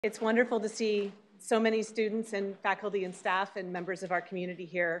It's wonderful to see so many students and faculty and staff and members of our community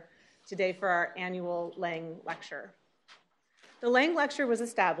here today for our annual Lange Lecture. The Lange Lecture was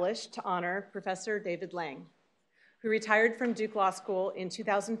established to honor Professor David Lange, who retired from Duke Law School in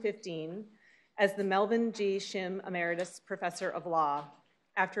 2015 as the Melvin G. Shim Emeritus Professor of Law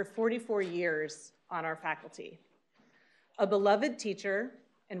after 44 years on our faculty. A beloved teacher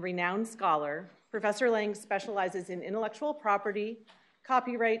and renowned scholar, Professor Lange specializes in intellectual property,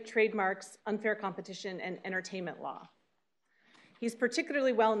 copyright, trademarks, unfair competition, and entertainment law. He's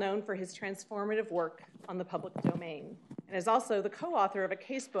particularly well known for his transformative work on the public domain and is also the co-author of a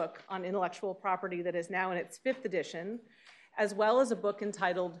casebook on intellectual property that is now in its 5th edition, as well as a book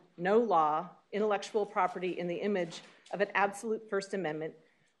entitled No Law, Intellectual Property in the Image of an Absolute First Amendment,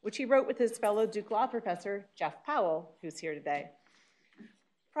 which he wrote with his fellow Duke Law professor, Jeff Powell, who's here today.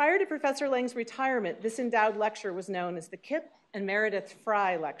 Prior to Professor Lange's retirement, this endowed lecture was known as the Kip and Meredith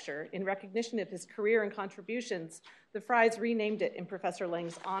Fry Lecture. In recognition of his career and contributions, the Frys renamed it in Professor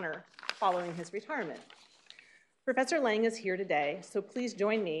Lange's honor following his retirement. Professor Lange is here today, so please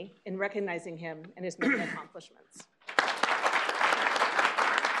join me in recognizing him and his many accomplishments.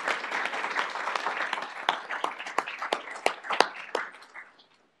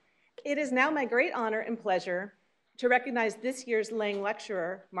 It is now my great honor and pleasure to recognize this year's Lange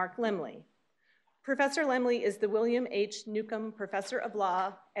Lecturer, Mark Lemley. Professor Lemley is the William H. Neukom Professor of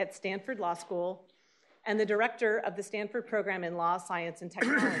Law at Stanford Law School and the director of the Stanford Program in Law, Science, and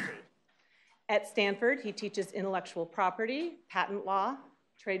Technology. At Stanford, he teaches intellectual property, patent law,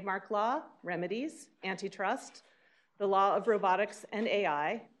 trademark law, remedies, antitrust, the law of robotics and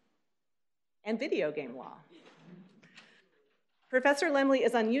AI, and video game law. Professor Lemley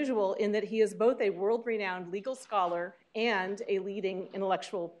is unusual in that he is both a world-renowned legal scholar and a leading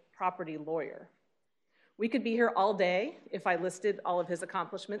intellectual property lawyer. We could be here all day if I listed all of his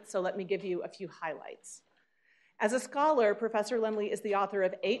accomplishments, so let me give you a few highlights. As a scholar, Professor Lemley is the author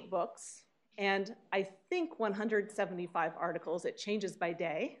of 8 books and I think 175 articles. It changes by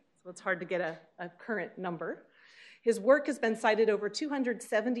day, so it's hard to get a current number. His work has been cited over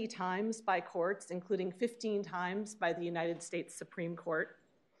 270 times by courts, including 15 times by the United States Supreme Court,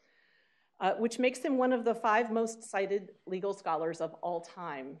 which makes him one of the 5 most cited legal scholars of all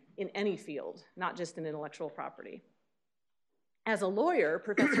time in any field, not just in intellectual property. As a lawyer,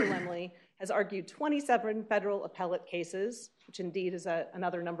 Professor Lemley has argued 27 federal appellate cases, which indeed is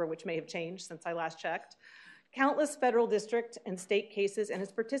another number which may have changed since I last checked, countless federal district and state cases, and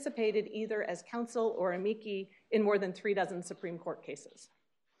has participated either as counsel or amici in more than 36 Supreme Court cases.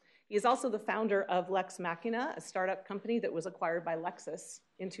 He is also the founder of Lex Machina, a startup company that was acquired by Lexis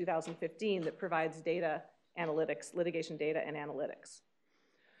in 2015 that provides data analytics, litigation data and analytics.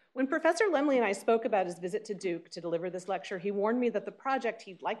 When Professor Lemley and I spoke about his visit to Duke to deliver this lecture, he warned me that the project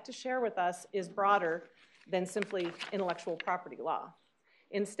he'd like to share with us is broader than simply intellectual property law.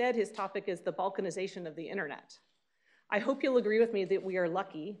 Instead, his topic is the balkanization of the internet. I hope you'll agree with me that we are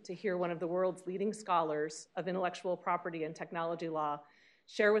lucky to hear one of the world's leading scholars of intellectual property and technology law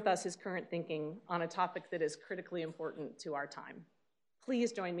share with us his current thinking on a topic that is critically important to our time.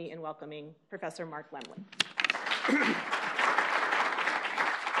 Please join me in welcoming Professor Mark Lemley.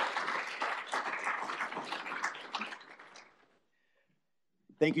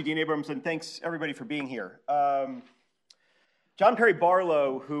 Thank you, Dean Abrams, and thanks everybody for being here. John Perry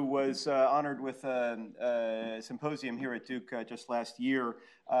Barlow, who was honored with a symposium here at Duke just last year,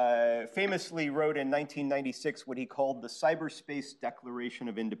 famously wrote in 1996 what he called the Cyberspace Declaration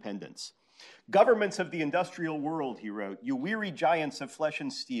of Independence. Governments of the industrial world, he wrote, you weary giants of flesh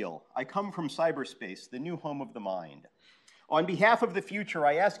and steel, I come from cyberspace, the new home of the mind. On behalf of the future,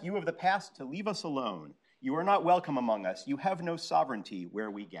 I ask you of the past to leave us alone. You are not welcome among us. You have no sovereignty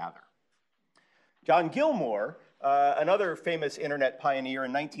where we gather. John Gilmore, another famous internet pioneer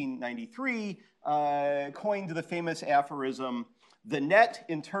in 1993, coined the famous aphorism, the net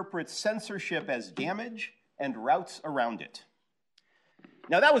interprets censorship as damage and routes around it.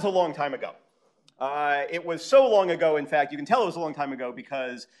 Now that was a long time ago. It was so long ago, in fact, you can tell it was a long time ago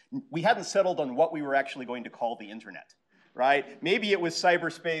because we hadn't settled on what we were actually going to call the internet. Right? Maybe it was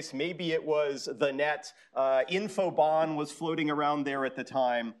cyberspace, maybe it was the net, Infobon was floating around there at the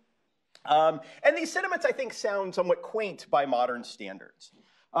time. And these sentiments, I think, sound somewhat quaint by modern standards.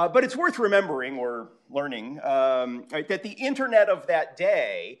 But it's worth remembering or learning right, that the internet of that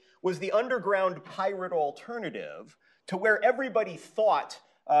day was the underground pirate alternative to where everybody thought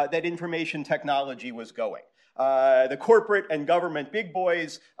that information technology was going. The corporate and government big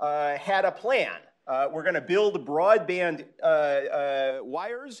boys had a plan. We're going to build broadband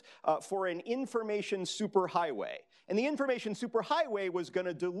wires for an information superhighway. And the information superhighway was going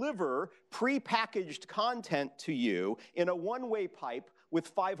to deliver prepackaged content to you in a one-way pipe with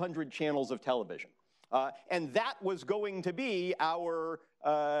 500 channels of television. And that was going to be our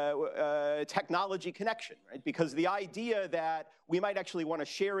technology connection, right? Because the idea that we might actually want to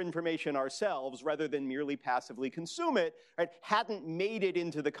share information ourselves rather than merely passively consume it, right, hadn't made it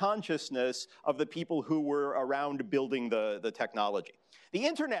into the consciousness of the people who were around building the technology. The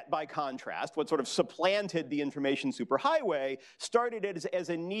internet, by contrast, what sort of supplanted the information superhighway, started as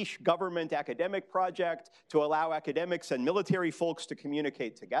a niche government academic project to allow academics and military folks to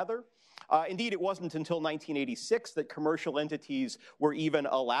communicate together. Indeed, it wasn't until 1986 that commercial entities were even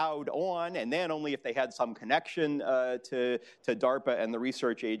allowed on, and then only if they had some connection to DARPA and the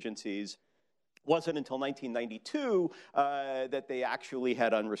research agencies. It wasn't until 1992 that they actually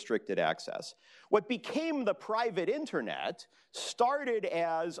had unrestricted access. What became the private internet started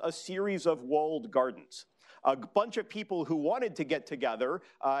as a series of walled gardens. A bunch of people who wanted to get together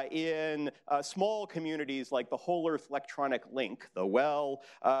in small communities like the Whole Earth Electronic Link, the WELL,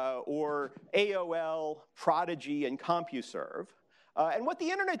 or AOL, Prodigy, and CompuServe. And what the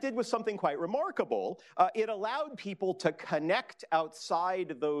internet did was something quite remarkable. It allowed people to connect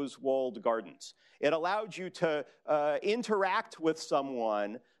outside those walled gardens. It allowed you to interact with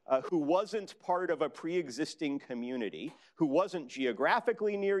someone who wasn't part of a pre-existing community, who wasn't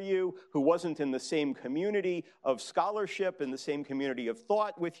geographically near you, who wasn't in the same community of scholarship, in the same community of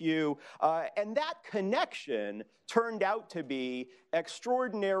thought with you. And that connection turned out to be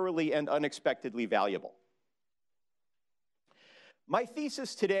extraordinarily and unexpectedly valuable. My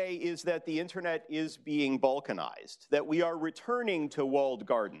thesis today is that the internet is being balkanized, that we are returning to walled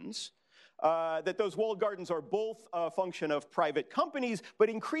gardens, that those walled gardens are both a function of private companies, but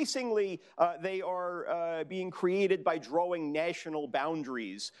increasingly they are being created by drawing national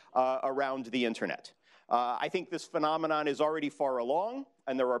boundaries around the internet. I think this phenomenon is already far along,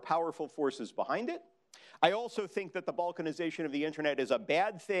 and there are powerful forces behind it. I also think that the balkanization of the internet is a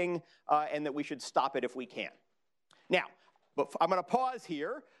bad thing, and that we should stop it if we can. Now, but I'm going to pause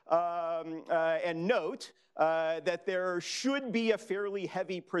here and note that there should be a fairly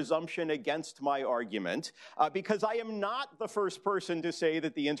heavy presumption against my argument, because I am not the first person to say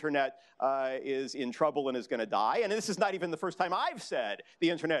that the internet is in trouble and is going to die. And this is not even the first time I've said the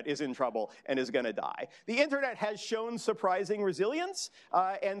internet is in trouble and is going to die. The internet has shown surprising resilience,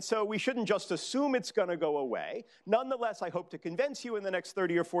 and so we shouldn't just assume it's going to go away. Nonetheless, I hope to convince you in the next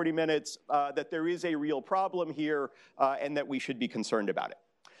 30 or 40 minutes that there is a real problem here and that we should be concerned about it.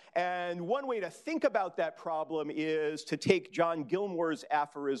 And one way to think about that problem is to take John Gilmore's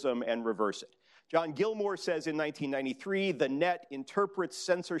aphorism and reverse it. John Gilmore says in 1993, the net interprets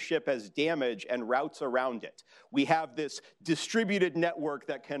censorship as damage and routes around it. We have this distributed network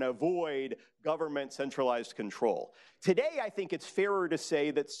that can avoid government centralized control. Today, I think it's fairer to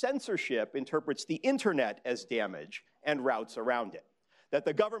say that censorship interprets the internet as damage and routes around it. That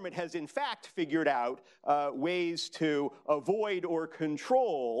the government has, in fact, figured out ways to avoid or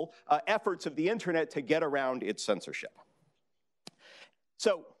control efforts of the internet to get around its censorship.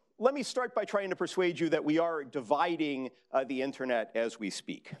 So let me start by trying to persuade you that we are dividing the internet as we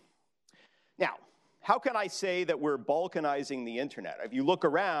speak. Now, how can I say that we're balkanizing the internet? If you look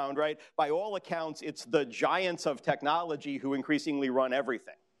around, right, by all accounts, it's the giants of technology who increasingly run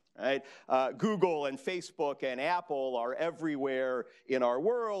everything. Right? Google and Facebook and Apple are everywhere in our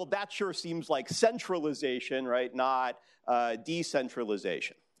world. That sure seems like centralization, right? Not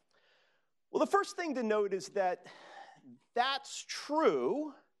decentralization. Well, the first thing to note is that that's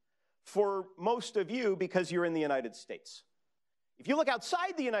true for most of you because you're in the United States. If you look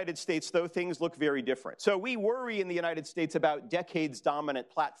outside the United States, though, things look very different. So we worry in the United States about decades-dominant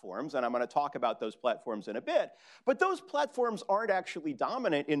platforms, and I'm going to talk about those platforms in a bit. But those platforms aren't actually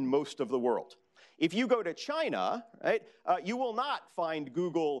dominant in most of the world. If you go to China, right, you will not find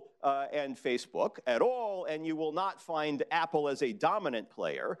Google and Facebook at all, and you will not find Apple as a dominant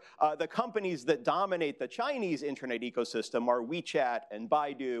player. The companies that dominate the Chinese internet ecosystem are WeChat and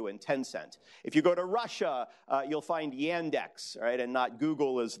Baidu and Tencent. If you go to Russia, you'll find Yandex, right, and not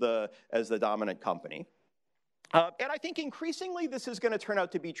Google as the dominant company. And I think increasingly this is going to turn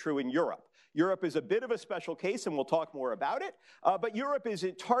out to be true in Europe. Europe is a bit of a special case, and we'll talk more about it. But Europe is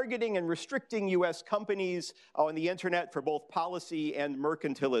targeting and restricting US companies on the internet for both policy and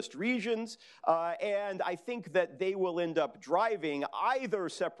mercantilist reasons. And I think that they will end up driving either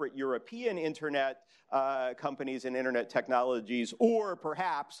separate European internet companies and internet technologies, or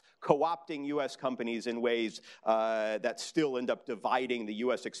perhaps co-opting US companies in ways that still end up dividing the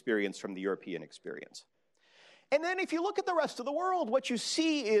US experience from the European experience. And then if you look at the rest of the world, what you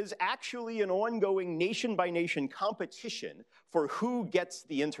see is actually an ongoing nation-by-nation competition for who gets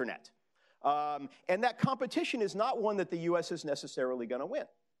the internet. And that competition is not one that the US is necessarily going to win.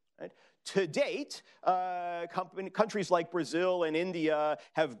 Right? To date, countries like Brazil and India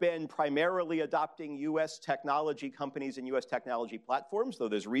have been primarily adopting US technology companies and US technology platforms, though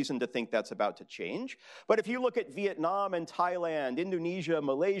there's reason to think that's about to change. But if you look at Vietnam and Thailand, Indonesia,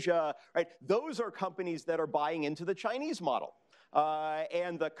 Malaysia, right, those are companies that are buying into the Chinese model.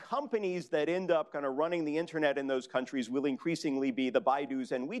 And the companies that end up kind of running the internet in those countries will increasingly be the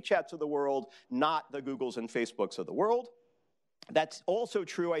Baidus and WeChats of the world, not the Googles and Facebooks of the world. That's also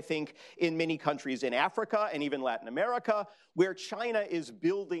true, I think, in many countries in Africa and even Latin America, where China is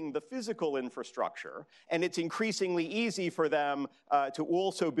building the physical infrastructure, and it's increasingly easy for them to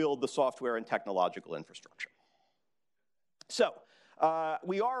also build the software and technological infrastructure. So,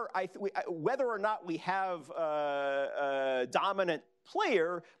 whether or not we have a dominant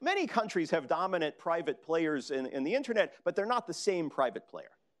player, many countries have dominant private players in the internet, but they're not the same private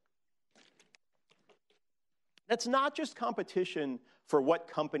player. That's not just competition for what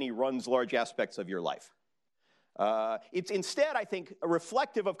company runs large aspects of your life. It's instead, I think,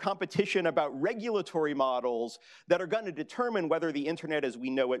 reflective of competition about regulatory models that are going to determine whether the internet as we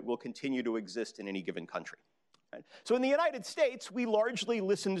know it will continue to exist in any given country. Right? So in the United States, we largely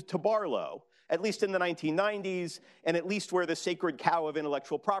listened to Barlow, at least in the 1990s, and at least where the sacred cow of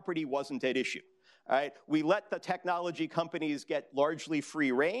intellectual property wasn't at issue. Right? We let the technology companies get largely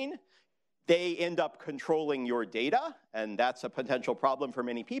free rein. They end up controlling your data, and that's a potential problem for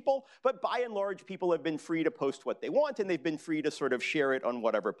many people. But by and large, people have been free to post what they want, and they've been free to sort of share it on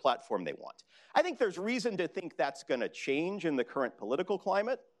whatever platform they want. I think there's reason to think that's going to change in the current political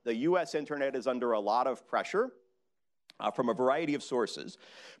climate. The US internet is under a lot of pressure from a variety of sources.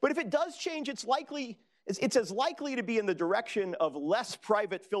 But if it does change, it's as likely to be in the direction of less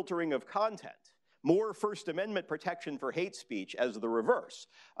private filtering of content, more First Amendment protection for hate speech as the reverse.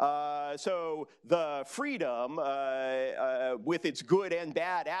 So the freedom, with its good and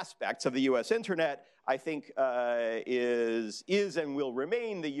bad aspects of the US internet, I think is and will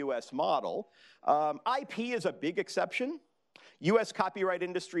remain the US model. IP is a big exception. US copyright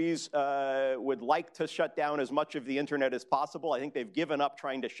industries would like to shut down as much of the internet as possible. I think they've given up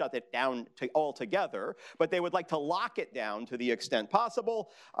trying to shut it down altogether, but they would like to lock it down to the extent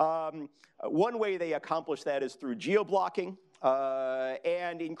possible. One way they accomplish that is through geo-blocking.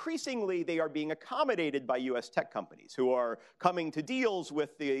 And increasingly, they are being accommodated by US tech companies who are coming to deals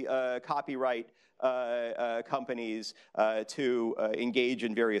with the copyright companies to engage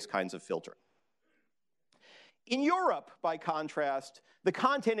in various kinds of filtering. In Europe, by contrast, the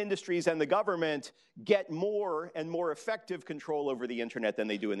content industries and the government get more and more effective control over the internet than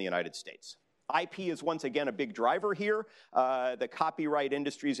they do in the United States. IP is once again a big driver here. The copyright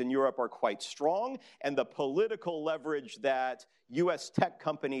industries in Europe are quite strong, and the political leverage that US tech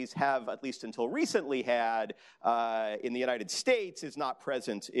companies have, at least until recently had, in the United States is not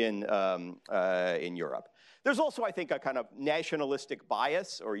present in Europe. There's also, I think, a kind of nationalistic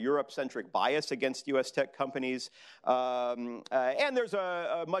bias or Europe-centric bias against US tech companies. And there's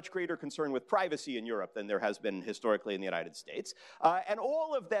a much greater concern with privacy in Europe than there has been historically in the United States. And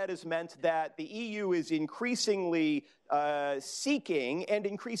all of that has meant that the EU is increasingly seeking and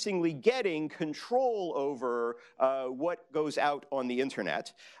increasingly getting control over what goes out on the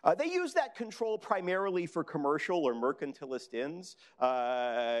internet. They use that control primarily for commercial or mercantilist ends.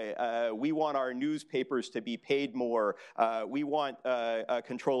 We want our newspapers to be paid more. We want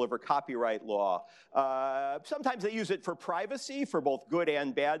control over copyright law. Sometimes they use it for privacy, for both good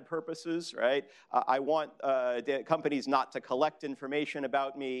and bad purposes, right? I want companies not to collect information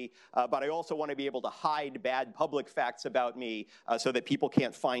about me, but I also want to be able to hide bad public facts about me so that people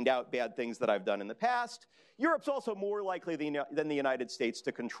can't find out bad things that I've done in the past. Europe's also more likely than the United States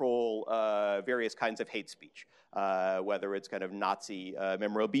to control various kinds of hate speech, whether it's kind of Nazi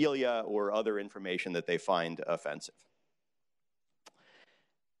memorabilia or other information that they find offensive.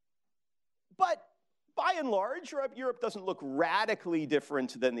 But by and large, Europe doesn't look radically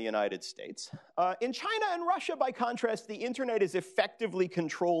different than the United States. In China and Russia, by contrast, the internet is effectively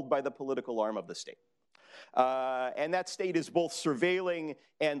controlled by the political arm of the state. And that state is both surveilling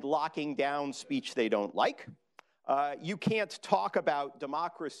and locking down speech they don't like. You can't talk about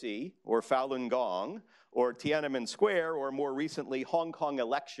democracy or Falun Gong or Tiananmen Square or more recently Hong Kong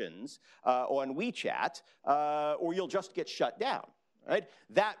elections on WeChat, or you'll just get shut down. Right?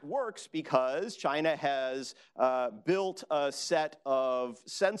 That works because China has built a set of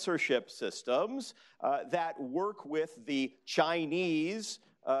censorship systems that work with the Chinese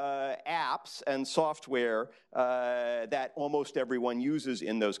apps and software that almost everyone uses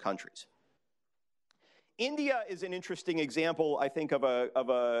in those countries. India is an interesting example, I think, of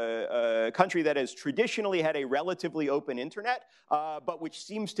a country that has traditionally had a relatively open internet, but which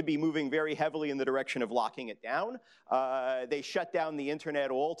seems to be moving very heavily in the direction of locking it down. They shut down the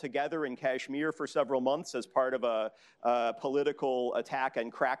internet altogether in Kashmir for several months as part of a political attack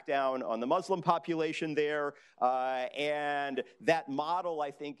and crackdown on the Muslim population there. And that model,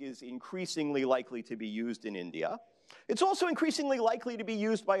 I think, is increasingly likely to be used in India. It's also increasingly likely to be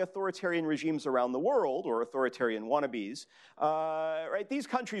used by authoritarian regimes around the world, or authoritarian wannabes. Right? These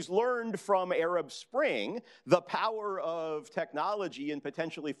countries learned from Arab Spring the power of technology in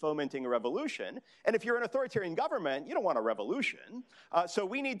potentially fomenting a revolution. And if you're an authoritarian government, you don't want a revolution. So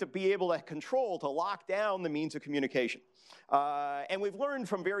we need to be able to lock down the means of communication. And we've learned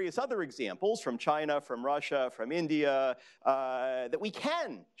from various other examples, from China, from Russia, from India, that we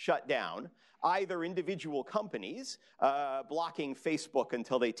can shut down either individual companies, blocking Facebook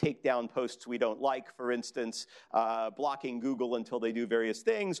until they take down posts we don't like, for instance, blocking Google until they do various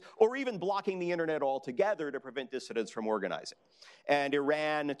things, or even blocking the internet altogether to prevent dissidents from organizing. And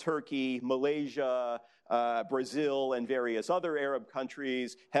Iran, Turkey, Malaysia, Brazil, and various other Arab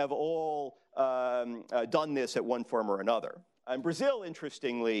countries have all done this at one form or another. And Brazil,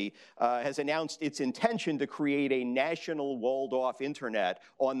 interestingly, has announced its intention to create a national walled-off internet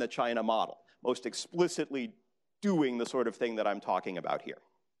on the China model, most explicitly doing the sort of thing that I'm talking about here.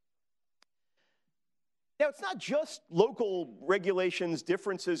 Now, it's not just local regulations,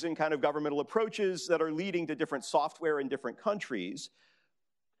 differences in kind of governmental approaches that are leading to different software in different countries.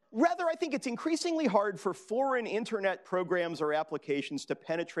 Rather, I think it's increasingly hard for foreign internet programs or applications to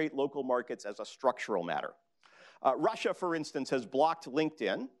penetrate local markets as a structural matter. Russia, for instance, has blocked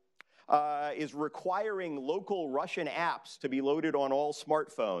LinkedIn, is requiring local Russian apps to be loaded on all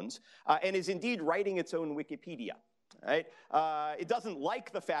smartphones, and is indeed writing its own Wikipedia. Right? It doesn't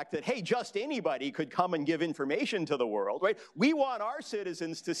like the fact that, hey, just anybody could come and give information to the world. Right? We want our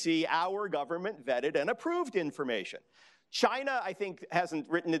citizens to see our government vetted and approved information. China, I think, hasn't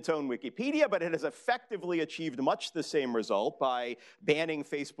written its own Wikipedia, but it has effectively achieved much the same result by banning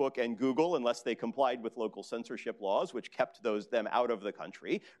Facebook and Google unless they complied with local censorship laws, which kept them out of the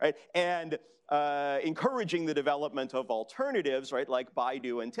country, right? And encouraging the development of alternatives, right, like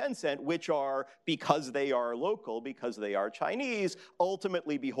Baidu and Tencent, which are, because they are local, because they are Chinese,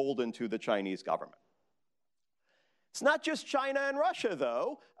 ultimately beholden to the Chinese government. It's not just China and Russia,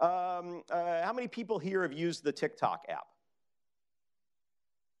 though. How many people here have used the TikTok app?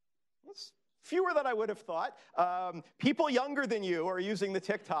 It's fewer than I would have thought. People younger than you are using the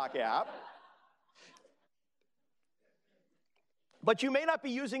TikTok app. But you may not be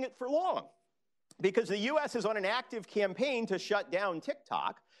using it for long, because the US is on an active campaign to shut down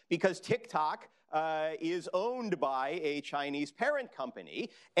TikTok, because TikTok is owned by a Chinese parent company.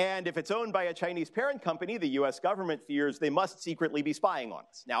 And if it's owned by a Chinese parent company, the US government fears they must secretly be spying on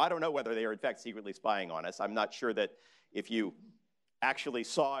us. Now, I don't know whether they are in fact secretly spying on us. I'm not sure that if you actually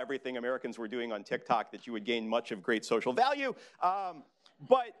saw everything Americans were doing on TikTok that you would gain much of great social value.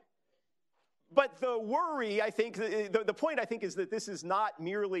 But the worry, I think, the point, I think, is that this is not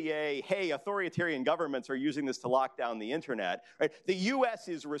merely a, hey, authoritarian governments are using this to lock down the internet. Right? The US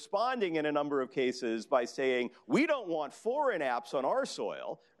is responding in a number of cases by saying, we don't want foreign apps on our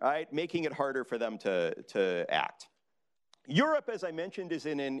soil, right, making it harder for them to act. Europe, as I mentioned, is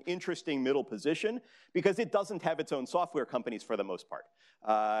in an interesting middle position because it doesn't have its own software companies for the most part.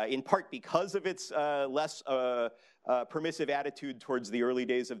 In part because of its less permissive attitude towards the early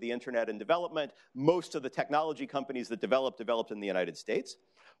days of the internet and development. Most of the technology companies that developed in the United States.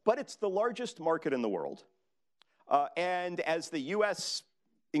 But it's the largest market in the world. And as the US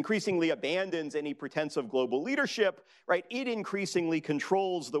increasingly abandons any pretense of global leadership, right, it increasingly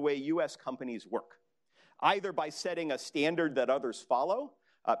controls the way US companies work, either by setting a standard that others follow,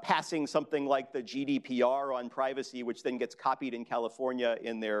 passing something like the GDPR on privacy, which then gets copied in California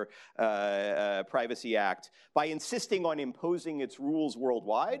in their Privacy Act, by insisting on imposing its rules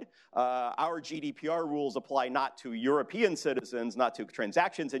worldwide. Our GDPR rules apply not to European citizens, not to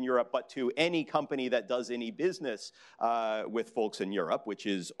transactions in Europe, but to any company that does any business with folks in Europe, which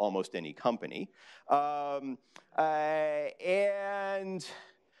is almost any company. Or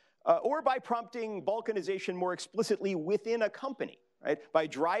by prompting balkanization more explicitly within a company, right? By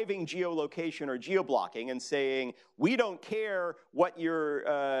driving geolocation or geo-blocking and saying, we don't care what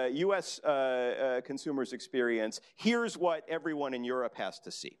your US consumers experience, here's what everyone in Europe has to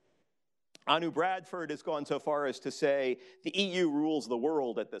see. Anu Bradford has gone so far as to say the EU rules the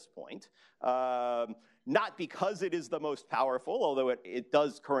world at this point. not because it is the most powerful, although it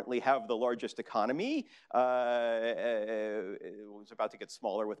does currently have the largest economy. It was about to get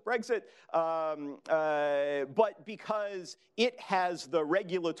smaller with Brexit, but because it has the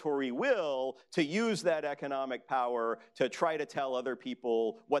regulatory will to use that economic power to try to tell other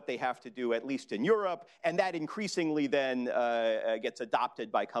people what they have to do, at least in Europe, and that increasingly then gets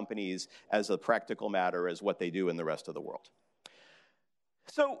adopted by companies as a practical matter as what they do in the rest of the world.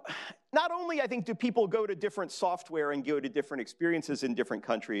 So not only, I think, do people go to different software and go to different experiences in different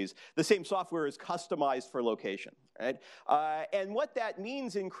countries, the same software is customized for location, right? And what that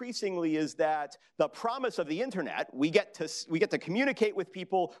means increasingly is that the promise of the internet, we get to communicate with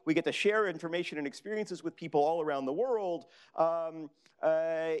people, we get to share information and experiences with people all around the world,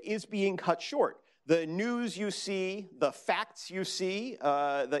 is being cut short. The news you see, the facts you see,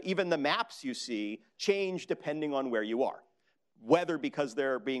 even the maps you see change depending on where you are. Whether because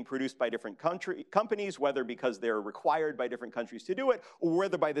they're being produced by different companies, whether because they're required by different countries to do it, or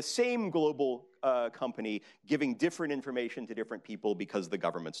whether by the same global company giving different information to different people because the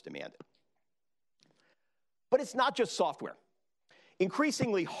governments demand it. But it's not just software.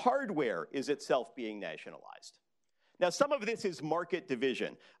 Increasingly, hardware is itself being nationalized. Now, some of this is market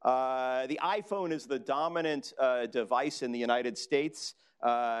division. The iPhone is the dominant device in the United States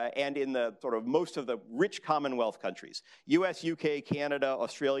and in the sort of most of the rich Commonwealth countries, US, UK, Canada,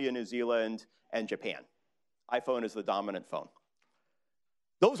 Australia, New Zealand, and Japan. iPhone is the dominant phone.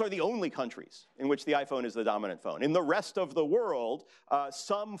 Those are the only countries in which the iPhone is the dominant phone. In the rest of the world,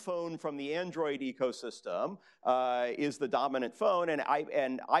 some phone from the Android ecosystem is the dominant phone, and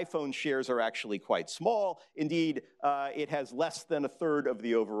iPhone shares are actually quite small. Indeed, it has less than a third of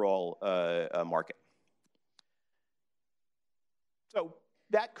the overall market. So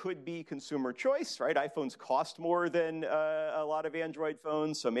that could be consumer choice, right? iPhones cost more than a lot of Android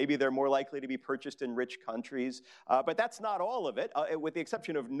phones, so maybe they're more likely to be purchased in rich countries. But that's not all of it. With the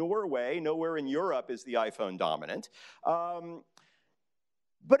exception of Norway, nowhere in Europe is the iPhone dominant. But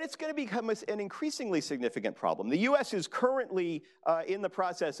it's going to become an increasingly significant problem. The US is currently in the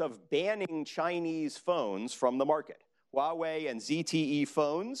process of banning Chinese phones from the market. Huawei and ZTE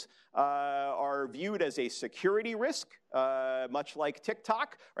phones are viewed as a security risk, much like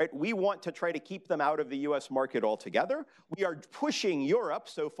TikTok, right? We want to try to keep them out of the US market altogether. We are pushing Europe,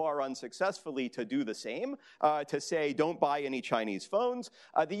 so far unsuccessfully, to do the same, to say don't buy any Chinese phones.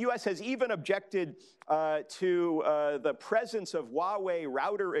 The US has even objected to the presence of Huawei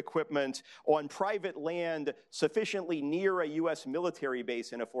router equipment on private land sufficiently near a US military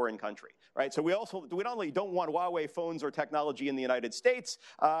base in a foreign country, right? So we not only don't want Huawei phones or technology in the United States,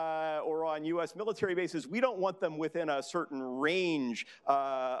 or on US military bases, we don't want them within a certain range,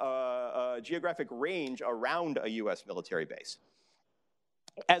 geographic range around a US military base.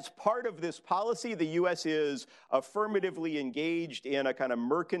 As part of this policy, the US is affirmatively engaged in a kind of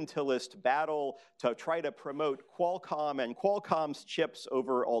mercantilist battle to try to promote Qualcomm and Qualcomm's chips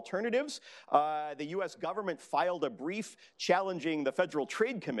over alternatives. The US government filed a brief challenging the Federal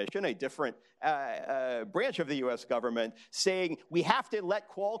Trade Commission, a different branch of the US government, saying we have to let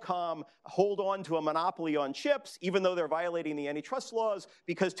Qualcomm hold on to a monopoly on chips, even though they're violating the antitrust laws,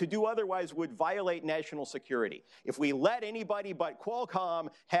 because to do otherwise would violate national security. If we let anybody but Qualcomm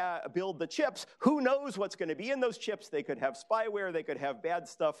build the chips, who knows what's going to be in those chips? They could have spyware, they could have bad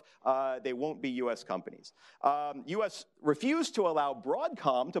stuff, they won't be US companies. US refused to allow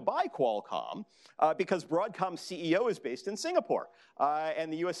Broadcom to buy Qualcomm because Broadcom's CEO is based in Singapore.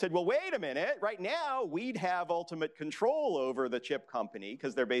 And the US said, well, wait a minute, right now we'd have ultimate control over the chip company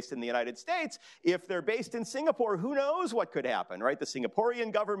because they're based in the United States. If they're based in Singapore, who knows what could happen, right? The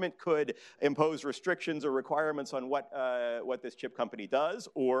Singaporean government could impose restrictions or requirements on what this chip company does,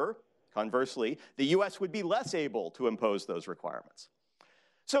 or conversely, the US would be less able to impose those requirements.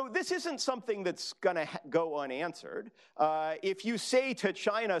 So this isn't something that's going to go unanswered. If you say to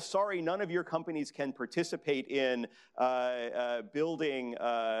China, sorry, none of your companies can participate in building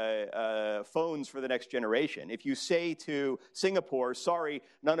phones for the next generation. If you say to Singapore, sorry,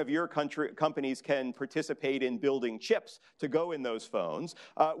 none of your companies can participate in building chips to go in those phones,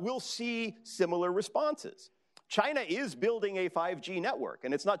 we'll see similar responses. China is building a 5G network,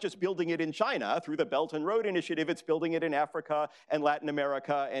 and it's not just building it in China through the Belt and Road Initiative, it's building it in Africa and Latin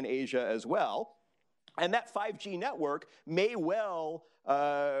America and Asia as well. And that 5G network may well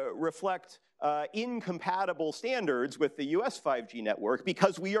reflect incompatible standards with the US 5G network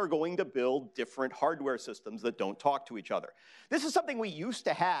because we are going to build different hardware systems that don't talk to each other. This is something we used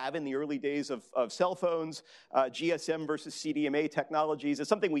to have in the early days of cell phones, GSM versus CDMA technologies. It's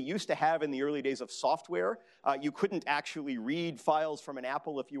something we used to have in the early days of software. You couldn't actually read files from an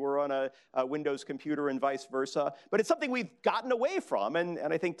Apple if you were on a Windows computer and vice versa. But it's something we've gotten away from, and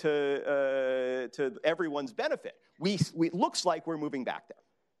I think to everyone's benefit. It looks like we're moving back there.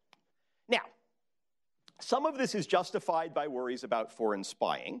 Now, some of this is justified by worries about foreign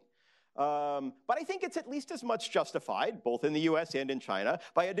spying, but I think it's at least as much justified, both in the US and in China,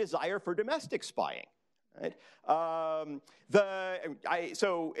 by a desire for domestic spying. Right?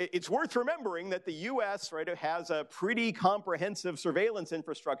 So it's worth remembering that the US, right, has a pretty comprehensive surveillance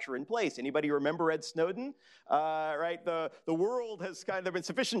infrastructure in place. Anybody remember Ed Snowden? Right, the world has kind of, there have been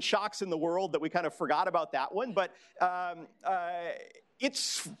sufficient shocks in the world that we kind of forgot about that one, but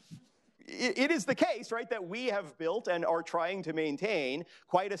it is the case, right, that we have built and are trying to maintain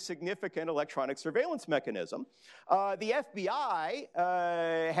quite a significant electronic surveillance mechanism. The FBI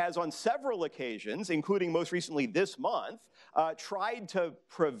has on several occasions, including most recently this month, tried to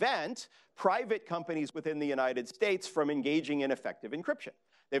prevent private companies within the United States from engaging in effective encryption.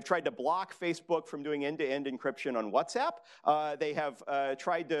 They've tried to block Facebook from doing end-to-end encryption on WhatsApp. They have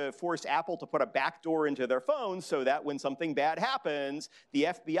tried to force Apple to put a backdoor into their phones so that when something bad happens, the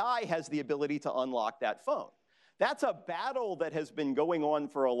FBI has the ability to unlock that phone. That's a battle that has been going on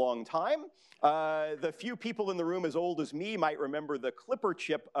for a long time. The few people in the room as old as me might remember the Clipper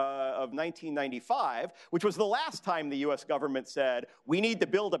chip of 1995, which was the last time the US government said, we need to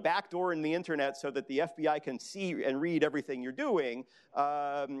build a backdoor in the internet so that the FBI can see and read everything you're doing.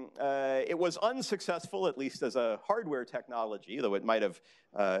 It was unsuccessful, at least as a hardware technology, though it might have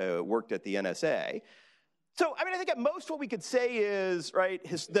worked at the NSA. So, I mean, I think at most what we could say is, right,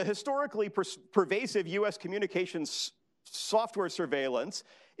 the historically pervasive US communications software surveillance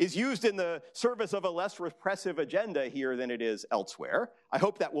is used in the service of a less repressive agenda here than it is elsewhere. I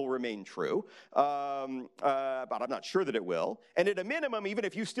hope that will remain true, but I'm not sure that it will. And at a minimum, even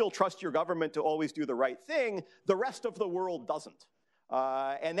if you still trust your government to always do the right thing, the rest of the world doesn't.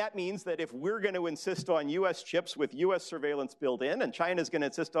 And that means that if we're going to insist on US chips with US surveillance built in, and China's going to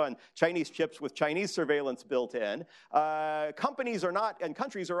insist on Chinese chips with Chinese surveillance built in, companies are not, and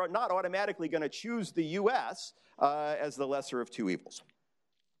countries are not automatically going to choose the US as the lesser of two evils.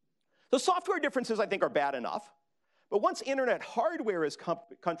 The software differences, I think, are bad enough. But once internet hardware is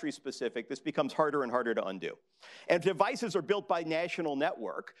country-specific, this becomes harder and harder to undo. And if devices are built by national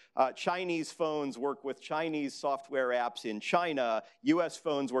network, Chinese phones work with Chinese software apps in China, US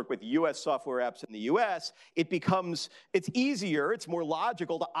phones work with US software apps in the US, it's easier, it's more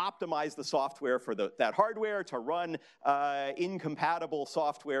logical to optimize the software for that hardware, to run incompatible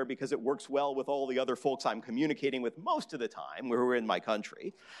software because it works well with all the other folks I'm communicating with most of the time who are in my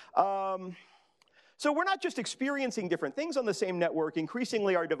country. So we're not just experiencing different things on the same network.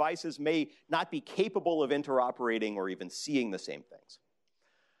 Increasingly, our devices may not be capable of interoperating or even seeing the same things.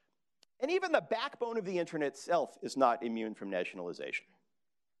 And even the backbone of the internet itself is not immune from nationalization.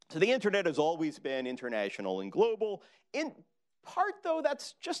 So the internet has always been international and global. In part, though,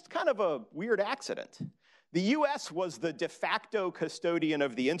 that's just kind of a weird accident. The US was the de facto custodian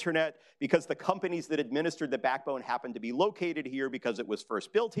of the internet because the companies that administered the backbone happened to be located here because it was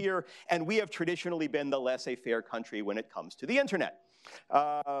first built here, and we have traditionally been the laissez-faire country when it comes to the internet.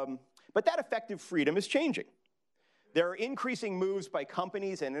 But that effective freedom is changing. There are increasing moves by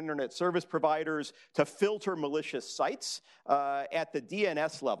companies and internet service providers to filter malicious sites at the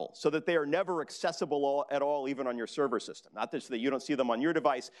DNS level so that they are never accessible at all, even on your server system. Not just that you don't see them on your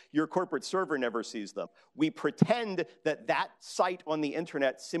device, your corporate server never sees them. We pretend that that site on the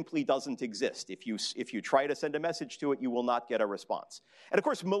internet simply doesn't exist. If you try to send a message to it, you will not get a response. And of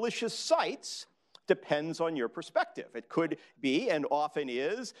course, malicious sites depends on your perspective. It could be, and often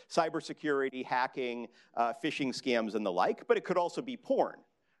is, cybersecurity, hacking, phishing scams, and the like, but it could also be porn,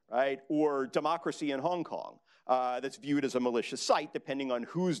 right? Or democracy in Hong Kong that's viewed as a malicious site, depending on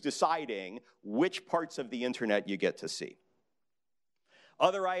who's deciding which parts of the internet you get to see.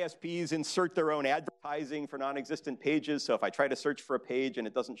 Other ISPs insert their own advertising for non-existent pages. So if I try to search for a page and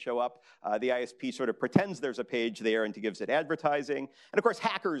it doesn't show up, the ISP sort of pretends there's a page there and gives it advertising. And of course,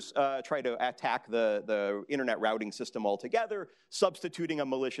 hackers try to attack the internet routing system altogether, substituting a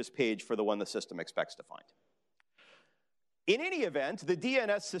malicious page for the one the system expects to find. In any event, the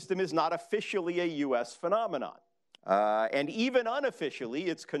DNS system is not officially a US phenomenon. And even unofficially,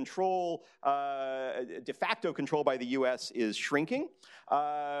 its control, de facto control by the US is shrinking.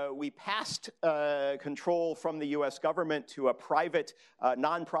 We passed control from the US government to a private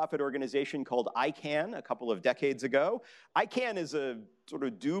nonprofit organization called ICANN a couple of decades ago. ICANN is a sort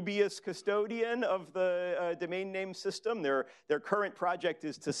of dubious custodian of the domain name system. Their current project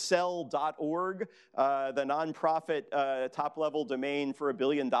is to sell .org, the nonprofit top-level domain, for $1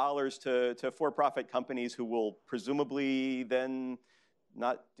 billion to for-profit companies who will presumably then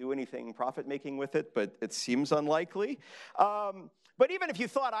not do anything profit-making with it, but it seems unlikely. But even if you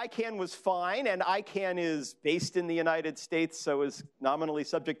thought ICANN was fine, and ICANN is based in the United States, so is nominally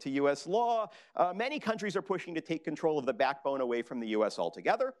subject to US law, many countries are pushing to take control of the backbone away from the US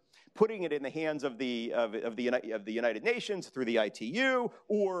altogether, putting it in the hands of the United Nations through the ITU,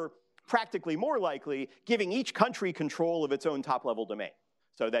 or practically more likely, giving each country control of its own top-level domain,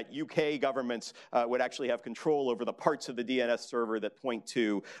 so that UK governments would actually have control over the parts of the DNS server that point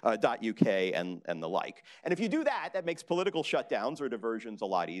to .uk and the like. And if you do that, that makes political shutdowns or diversions a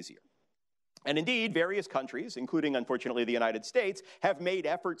lot easier. And indeed, various countries, including, unfortunately, the United States, have made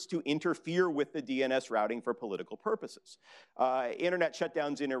efforts to interfere with the DNS routing for political purposes. Internet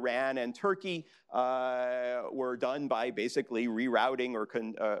shutdowns in Iran and Turkey were done by basically rerouting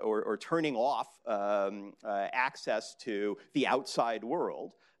or turning off access to the outside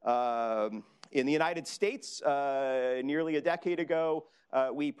world. In the United States, nearly a decade ago,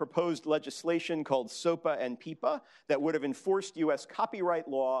 we proposed legislation called SOPA and PIPA that would have enforced US copyright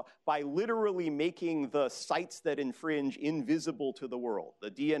law by literally making the sites that infringe invisible to the world. The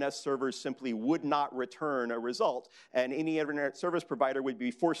DNS servers simply would not return a result, and any internet service provider would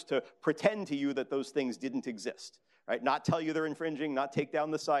be forced to pretend to you that those things didn't exist, right? Not tell you they're infringing, not take down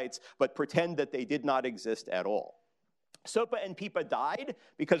the sites, but pretend that they did not exist at all. SOPA and PIPA died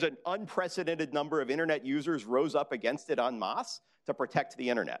because an unprecedented number of internet users rose up against it en masse to protect the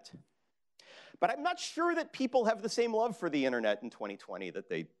internet. But I'm not sure that people have the same love for the internet in 2020 that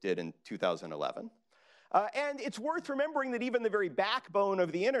they did in 2011. And it's worth remembering that even the very backbone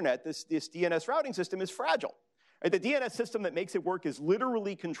of the internet, this DNS routing system, is fragile. Right? The DNS system that makes it work is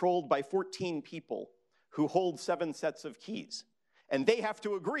literally controlled by 14 people who hold 7 sets of keys. And they have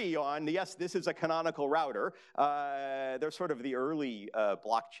to agree on, yes, this is a canonical router. They're sort of the early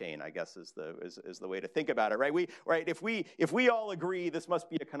blockchain, I guess, is the way to think about it, right? If we all agree this must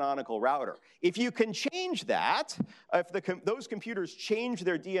be a canonical router, if you can change that, if those computers change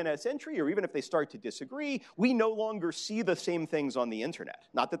their DNS entry, or even if they start to disagree, we no longer see the same things on the internet.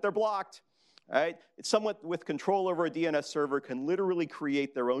 Not that they're blocked. Right? It's someone with control over a DNS server can literally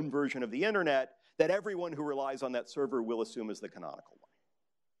create their own version of the internet that everyone who relies on that server will assume is the canonical one.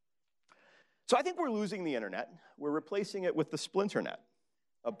 So I think we're losing the internet. We're replacing it with the Splinternet,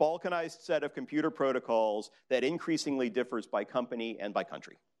 a balkanized set of computer protocols that increasingly differs by company and by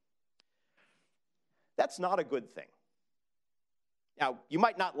country. That's not a good thing. Now, you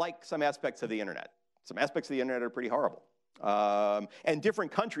might not like some aspects of the internet. Some aspects of the internet are pretty horrible. And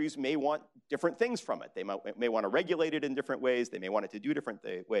different countries may want different things from it. They may want to regulate it in different ways. They may want it to do different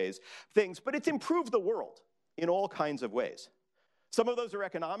things. But it's improved the world in all kinds of ways. Some of those are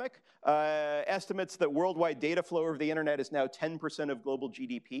economic. Estimates that worldwide data flow over the internet is now 10% of global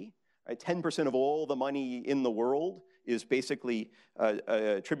GDP. Right? 10% of all the money in the world is basically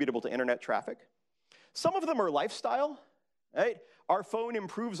attributable to internet traffic. Some of them are lifestyle. Right? Our phone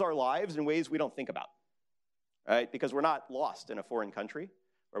improves our lives in ways we don't think about. Right? Because we're not lost in a foreign country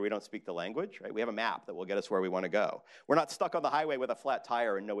where we don't speak the language. Right? We have a map that will get us where we want to go. We're not stuck on the highway with a flat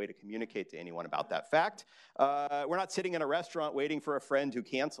tire and no way to communicate to anyone about that fact. We're not sitting in a restaurant waiting for a friend who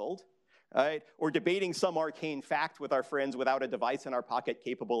canceled. Right? Or debating some arcane fact with our friends without a device in our pocket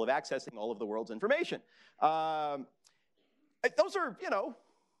capable of accessing all of the world's information. Those are,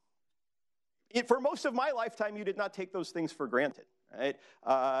 for most of my lifetime, you did not take those things for granted. Right?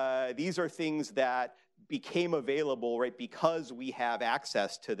 These are things that became available, right, because we have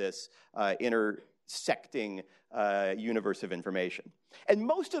access to this intersecting universe of information. And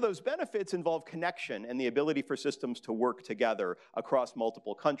most of those benefits involve connection and the ability for systems to work together across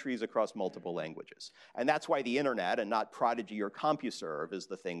multiple countries, across multiple languages. And that's why the internet, and not Prodigy or CompuServe, is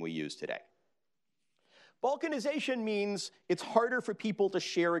the thing we use today. Balkanization means it's harder for people to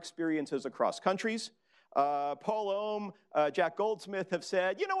share experiences across countries. Paul Ohm, Jack Goldsmith have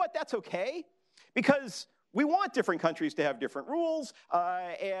said, you know what, that's okay. Because we want different countries to have different rules,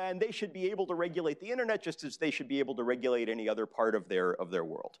 and they should be able to regulate the internet just as they should be able to regulate any other part of their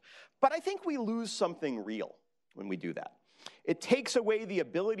world. But I think we lose something real when we do that. It takes away the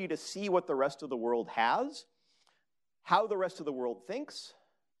ability to see what the rest of the world has, how the rest of the world thinks,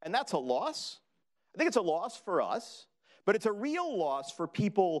 and that's a loss. I think it's a loss for us, but it's a real loss for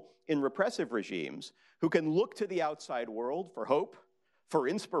people in repressive regimes who can look to the outside world for hope, for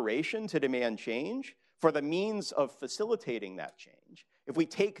inspiration to demand change, for the means of facilitating that change. If we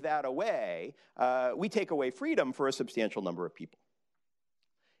take that away, we take away freedom for a substantial number of people.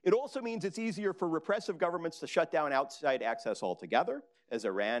 It also means it's easier for repressive governments to shut down outside access altogether, as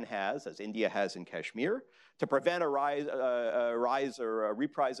Iran has, as India has in Kashmir, to prevent a rise or a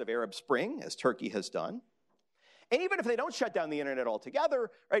reprise of Arab Spring, as Turkey has done. And even if they don't shut down the internet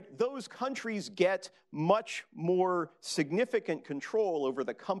altogether, right, those countries get much more significant control over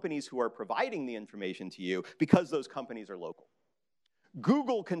the companies who are providing the information to you because those companies are local.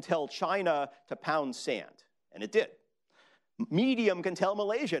 Google can tell China to pound sand, and it did. Medium can tell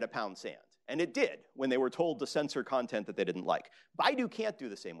Malaysia to pound sand, and it did when they were told to censor content that they didn't like. Baidu can't do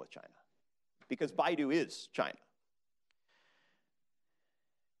the same with China because Baidu is China.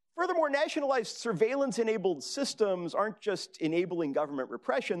 Furthermore, nationalized surveillance-enabled systems aren't just enabling government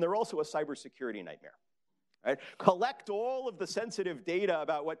repression, they're also a cybersecurity nightmare. Right? Collect all of the sensitive data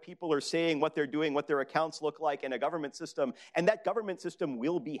about what people are saying, what they're doing, what their accounts look like in a government system, and that government system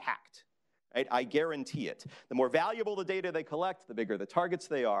will be hacked. Right? I guarantee it. The more valuable the data they collect, the bigger the targets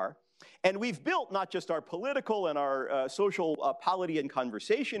they are. And we've built not just our political and our social polity and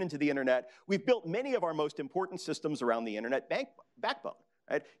conversation into the internet, we've built many of our most important systems around the internet backbone.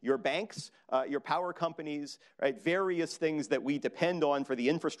 Right? Your banks, your power companies, right? Various things that we depend on for the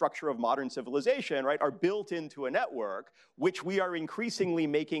infrastructure of modern civilization, right, are built into a network, which we are increasingly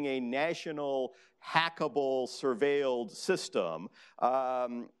making a national, hackable, surveilled system.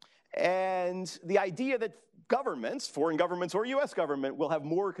 And the idea that governments, foreign governments or US government, will have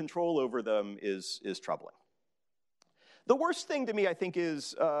more control over them is troubling. The worst thing to me, I think,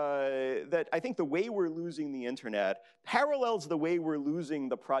 is that I think the way we're losing the internet parallels the way we're losing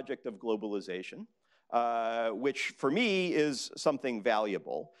the project of globalization, which for me is something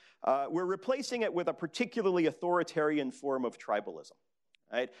valuable. We're replacing it with a particularly authoritarian form of tribalism,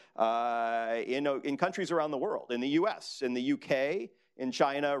 right? In countries around the world, in the US, in the UK, in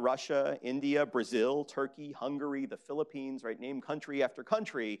China, Russia, India, Brazil, Turkey, Hungary, the Philippines, right? Name country after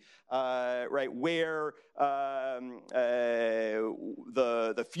country, right? Where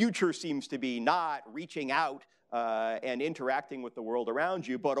the future seems to be not reaching out and interacting with the world around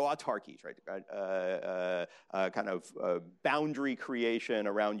you, but autarkies, right? Kind of boundary creation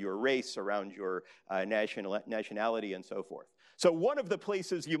around your race, around your nationality, and so forth. So one of the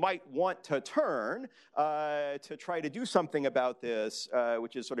places you might want to turn to try to do something about this,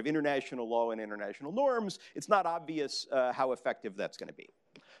 which is sort of international law and international norms, it's not obvious how effective that's going to be.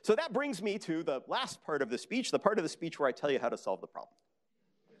 So that brings me to the last part of the speech, the part of the speech where I tell you how to solve the problem.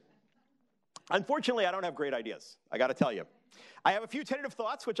 Unfortunately, I don't have great ideas, I got to tell you. I have a few tentative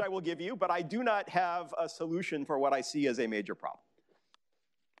thoughts, which I will give you, but I do not have a solution for what I see as a major problem.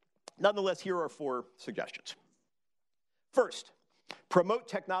 Nonetheless, here are 4 suggestions. First, promote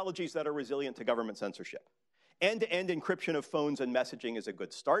technologies that are resilient to government censorship. End-to-end encryption of phones and messaging is a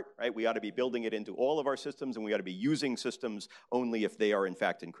good start, right? We ought to be building it into all of our systems, and we ought to be using systems only if they are in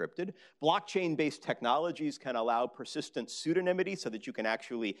fact encrypted. Blockchain-based technologies can allow persistent pseudonymity so that you can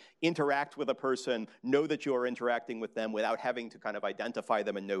actually interact with a person, know that you are interacting with them without having to kind of identify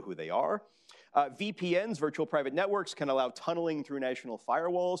them and know who they are. VPNs, virtual private networks, can allow tunneling through national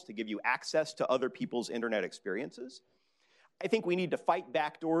firewalls to give you access to other people's internet experiences. I think we need to fight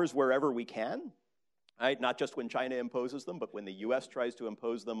backdoors wherever we can, right? Not just when China imposes them, but when the US tries to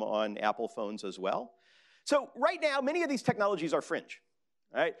impose them on Apple phones as well. So right now, many of these technologies are fringe,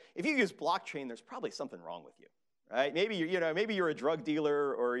 right? If you use blockchain, there's probably something wrong with you, right? Maybe you're a drug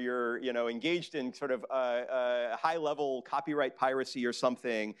dealer, or you're engaged in sort of high-level copyright piracy or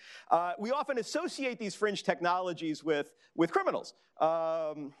something. We often associate these fringe technologies with criminals.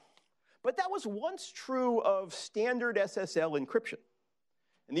 But that was once true of standard SSL encryption.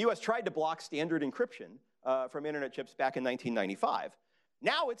 And the US tried to block standard encryption from internet chips back in 1995.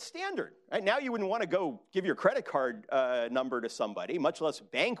 Now it's standard, right? Now you wouldn't want to go give your credit card number to somebody, much less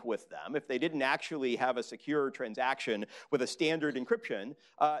bank with them, if they didn't actually have a secure transaction with a standard encryption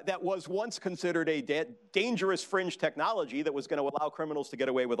that was once considered a dangerous fringe technology that was going to allow criminals to get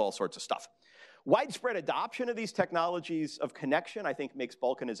away with all sorts of stuff. Widespread adoption of these technologies of connection, I think, makes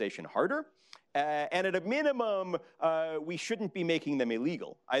balkanization harder. And at a minimum, we shouldn't be making them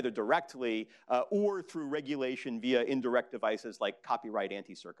illegal, either directly or through regulation via indirect devices like copyright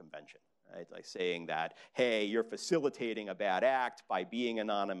anti-circumvention, right? Like saying that, hey, you're facilitating a bad act by being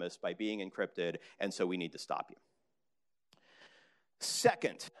anonymous, by being encrypted, and so we need to stop you.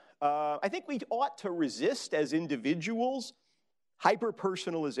 Second, I think we ought to resist, as individuals,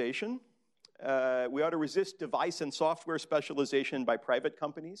 hyper-personalization We ought to resist device and software specialization by private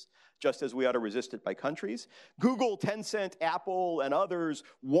companies, just as we ought to resist it by countries. Google, Tencent, Apple, and others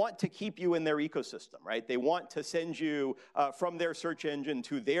want to keep you in their ecosystem, right? They want to send you from their search engine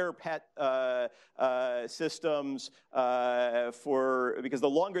to their pet systems because the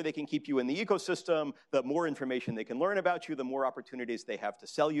longer they can keep you in the ecosystem, the more information they can learn about you, the more opportunities they have to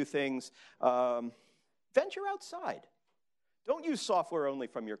sell you things. Venture outside. Don't use software only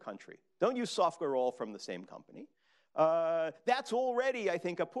from your country. Don't use software all from the same company. That's already, I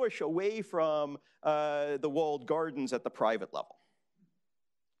think, a push away from the walled gardens at the private level.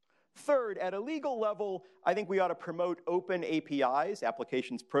 Third, at a legal level, I think we ought to promote open APIs,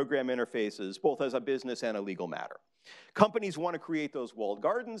 applications program interfaces, both as a business and a legal matter. Companies want to create those walled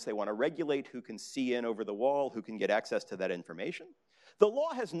gardens. They want to regulate who can see in over the wall, who can get access to that information. The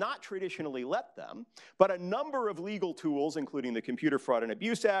law has not traditionally let them, but a number of legal tools, including the Computer Fraud and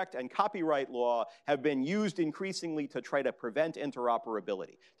Abuse Act and copyright law, have been used increasingly to try to prevent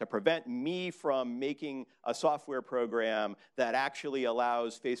interoperability, to prevent me from making a software program that actually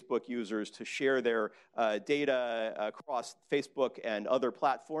allows Facebook users to share their data across Facebook and other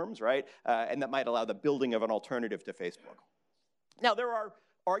platforms, right? And that might allow the building of an alternative to Facebook. Now, there are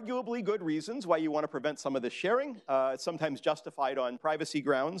arguably good reasons why you want to prevent some of this sharing. It's sometimes justified on privacy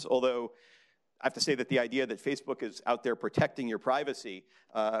grounds, although I have to say that the idea that Facebook is out there protecting your privacy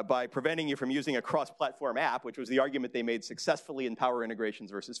by preventing you from using a cross-platform app, which was the argument they made successfully in Power Integrations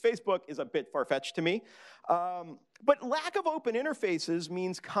versus Facebook, is a bit far-fetched to me. But lack of open interfaces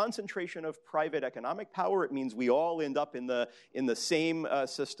means concentration of private economic power. It means we all end up in the same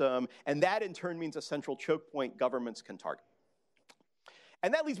system, and that in turn means a central choke point governments can target.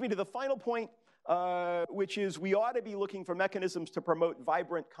 And that leads me to the final point, which is we ought to be looking for mechanisms to promote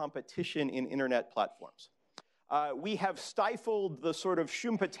vibrant competition in internet platforms. We have stifled the sort of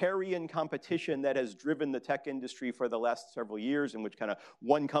Schumpeterian competition that has driven the tech industry for the last several years, in which kind of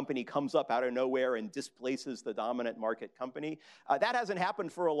one company comes up out of nowhere and displaces the dominant market company. That hasn't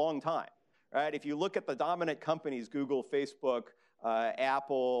happened for a long time, right? If you look at the dominant companies, Google, Facebook,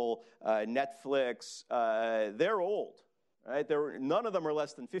 Apple, Netflix, they're old. Right? None of them are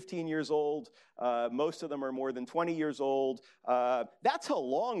less than 15 years old. Most of them are more than 20 years old. That's a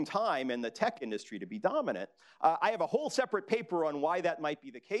long time in the tech industry to be dominant. I have a whole separate paper on why that might be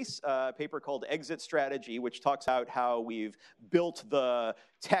the case, a paper called Exit Strategy, which talks about how we've built the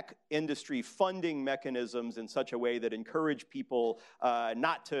tech industry funding mechanisms in such a way that encourage people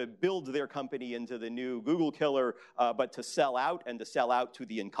not to build their company into the new Google killer, but to sell out, and to sell out to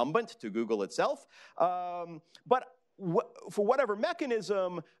the incumbent, to Google itself. But for whatever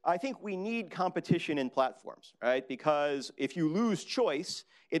mechanism, I think we need competition in platforms, right? Because if you lose choice,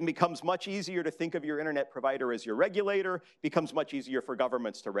 it becomes much easier to think of your internet provider as your regulator. It becomes much easier for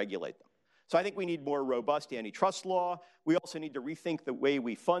governments to regulate them. So I think we need more robust antitrust law. We also need to rethink the way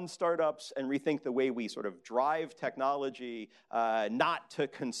we fund startups and rethink the way we sort of drive technology, not to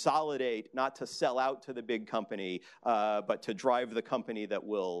consolidate, not to sell out to the big company, but to drive the company that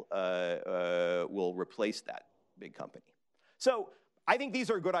will replace that big company. So I think these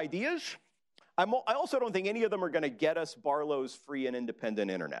are good ideas. I also don't think any of them are going to get us Barlow's free and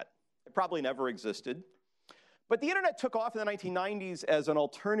independent internet. It probably never existed. But the internet took off in the 1990s as an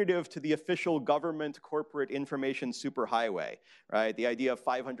alternative to the official government corporate information superhighway, right? The idea of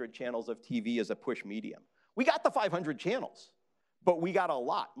 500 channels of TV as a push medium. We got the 500 channels, but we got a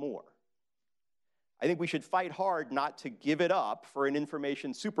lot more. I think we should fight hard not to give it up for an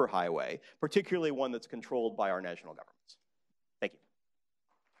information superhighway, particularly one that's controlled by our national governments. Thank you.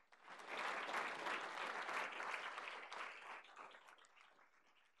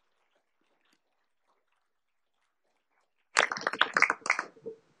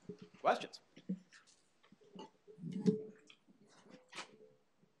 Questions?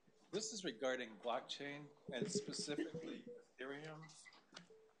 This is regarding blockchain and specifically Ethereum.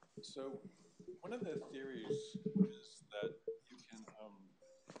 So one of the theories is that you can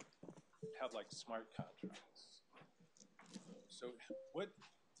have like smart contracts. So what,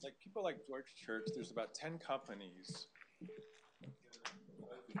 like people like George Church, there's about 10 companies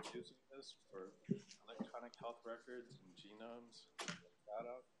using this for electronic health records and genomes,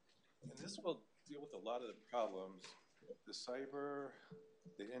 data. And this will deal with a lot of the problems, the cyber,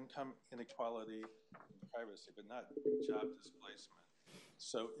 the income inequality, and privacy, but not job displacement.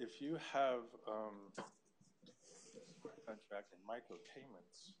 So if you have a smart contract and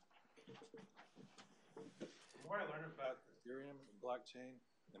micropayments, the more I learn about Ethereum and blockchain,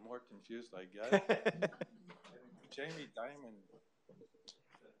 the more confused I get. Jamie Dimon,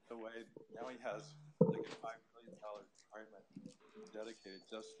 the way now he has like a $5 million department dedicated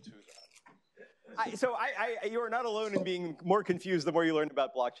just to that. You are not alone in being more confused the more you learn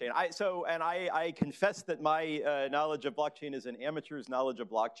about blockchain. I confess that my knowledge of blockchain is an amateur's knowledge of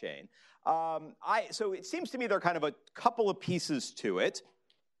blockchain. So it seems to me there are kind of a couple of pieces to it.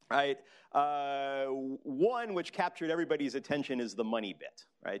 Right. One which captured everybody's attention is the money bit,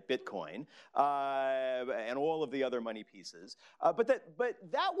 right? Bitcoin, and all of the other money pieces. But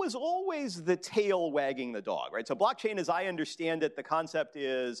that was always the tail wagging the dog, right? So blockchain, as I understand it, the concept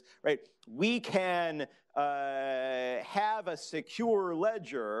is, right, we can have a secure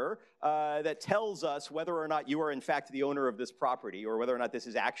ledger that tells us whether or not you are in fact the owner of this property, or whether or not this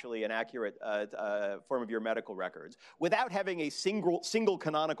is actually an accurate form of your medical records, without having a single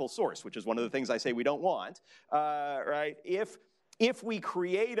canonical source, which is one of the things I say we don't want, right? If we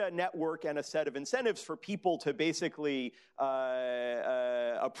create a network and a set of incentives for people to basically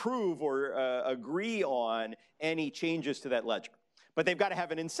approve or agree on any changes to that ledger. But they've got to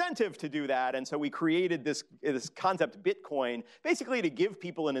have an incentive to do that, and so we created this concept, Bitcoin, basically to give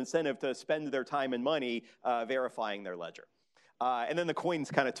people an incentive to spend their time and money verifying their ledger. And then the coins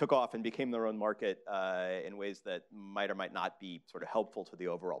kind of took off and became their own market in ways that might or might not be sort of helpful to the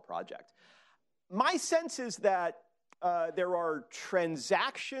overall project. My sense is that there are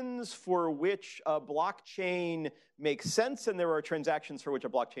transactions for which a blockchain makes sense, and there are transactions for which a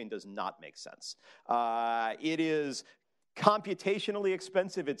blockchain does not make sense. It is computationally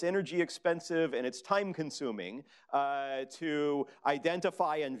expensive, it's energy expensive, and it's time consuming to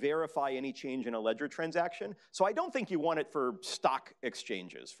identify and verify any change in a ledger transaction. So I don't think you want it for stock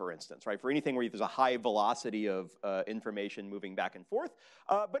exchanges, for instance, right? For anything where there's a high velocity of information moving back and forth.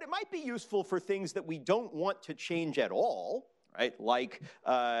 But it might be useful for things that we don't want to change at all, right, like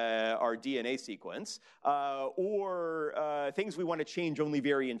our DNA sequence, or things we want to change only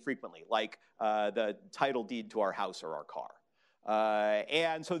very infrequently, like the title deed to our house or our car.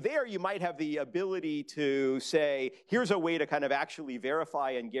 And so there you might have the ability to say, here's a way to kind of actually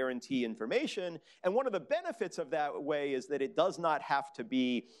verify and guarantee information. And one of the benefits of that way is that it does not have to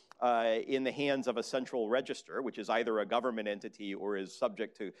be in the hands of a central register, which is either a government entity or is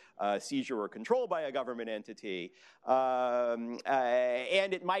subject to seizure or control by a government entity. And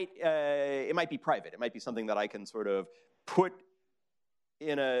it might be private. It might be something that I can sort of put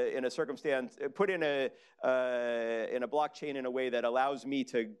in a circumstance, put in a blockchain in a way that allows me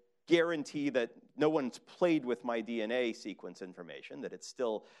to guarantee that no one's played with my DNA sequence information, that it's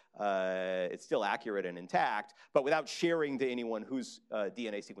still accurate and intact, but without sharing to anyone whose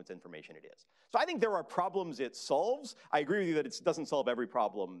DNA sequence information it is. So I think there are problems it solves. I agree with you that it doesn't solve every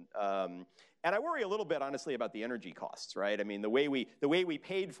problem. And I worry a little bit, honestly, about the energy costs, right? I mean, the way we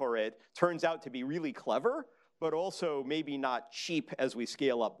paid for it turns out to be really clever, but also maybe not cheap as we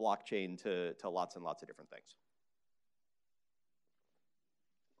scale up blockchain to lots and lots of different things.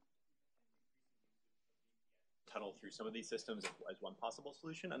 Tunnel through some of these systems as one possible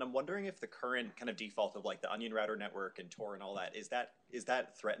solution, and I'm wondering if the current kind of default of like the onion router network and Tor and all that is that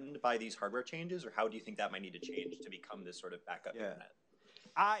threatened by these hardware changes, or how do you think that might need to change to become this sort of backup internet?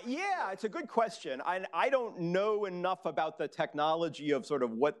 Yeah, it's a good question. I don't know enough about the technology of sort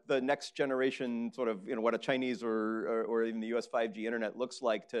of what the next generation sort of, what a Chinese or even the US 5G internet looks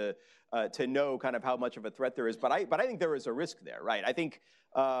like to know kind of how much of a threat there is. But I think there is a risk there, right? I think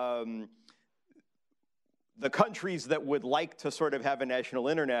the countries that would like to sort of have a national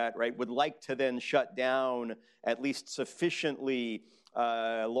internet, right, would like to then shut down at least sufficiently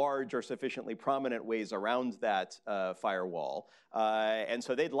large or sufficiently prominent ways around that firewall. And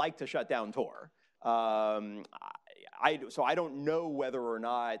so they'd like to shut down Tor. So I don't know whether or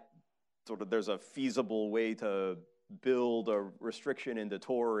not sort of there's a feasible way to build a restriction into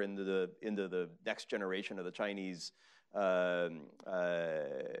Tor into the next generation of the Chinese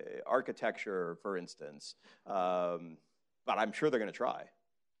architecture, for instance. But I'm sure they're going to try.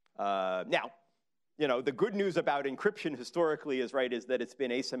 Now, the good news about encryption historically is that it's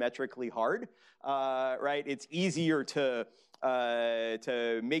been asymmetrically hard, right? It's easier to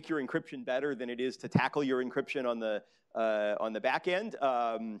make your encryption better than it is to tackle your encryption on the back end.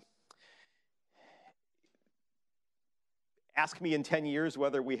 Ask me in 10 years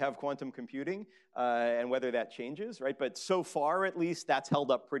whether we have quantum computing and whether that changes, right? But so far, at least, that's held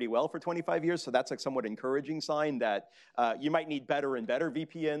up pretty well for 25 years. So that's a somewhat encouraging sign that you might need better and better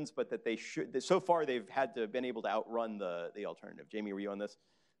VPNs, but that so far they've been able to outrun the alternative. Jamie, were you on this?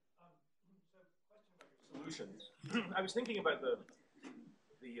 So question about your solutions. I was thinking about the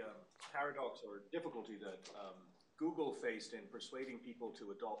paradox or difficulty that Google faced in persuading people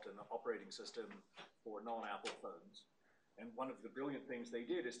to adopt an operating system for non-Apple phones. And one of the brilliant things they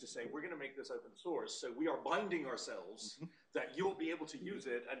did is to say, we're going to make this open source, so we are binding ourselves that you'll be able to use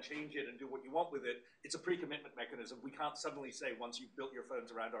it and change it and do what you want with it. It's a pre-commitment mechanism. We can't suddenly say, once you've built your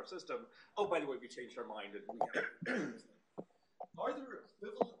phones around our system, oh, by the way, we changed our mind and we have. Are there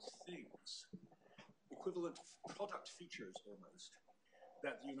equivalent things, equivalent product features almost,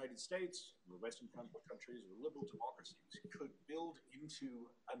 that the United States, or Western countries, or liberal democracies could build into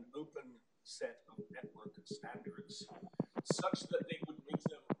an open set of network standards such that they would make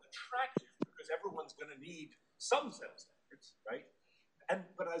them attractive, because everyone's going to need some set of standards, right?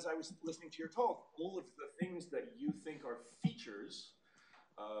 But as I was listening to your talk, all of the things that you think are features,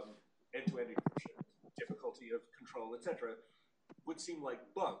 end-to-end encryption, difficulty of control, etc., would seem like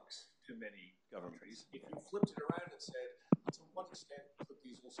bugs to many countries. If you flipped it around and said, to what extent could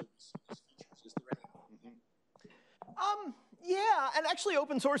these also be seen as features? Is there any? Yeah, and actually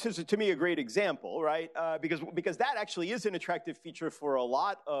open source is, to me, a great example, right? Because that actually is an attractive feature for a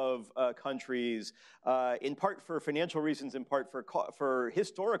lot of countries, in part for financial reasons, in part for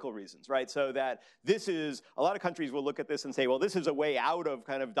historical reasons, right? So that this is, a lot of countries will look at this and say, well, this is a way out of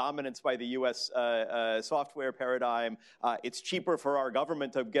kind of dominance by the US software paradigm. It's cheaper for our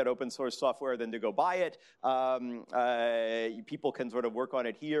government to get open source software than to go buy it. People can sort of work on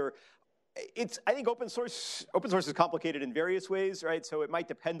it here. I think open source is complicated in various ways, right? So it might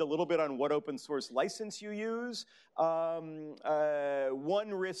depend a little bit on what open source license you use. One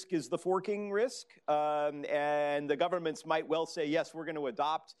risk is the forking risk, and the governments might well say, yes, we're going to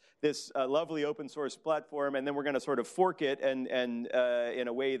adopt this lovely open source platform, and then we're going to sort of fork it and in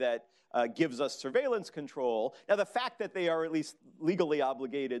a way that gives us surveillance control. Now, the fact that they are at least legally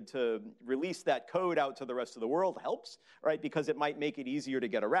obligated to release that code out to the rest of the world helps, right? Because it might make it easier to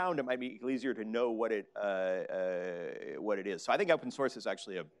get around. It might be easier to know what it is. So I think open source is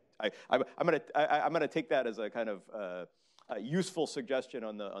actually I'm gonna take that as a kind of a useful suggestion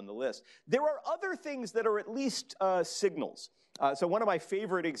on the list. There are other things that are at least signals. So one of my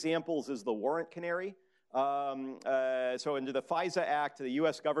favorite examples is the warrant canary. So under the FISA Act, the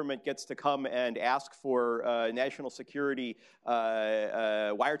U.S. government gets to come and ask for national security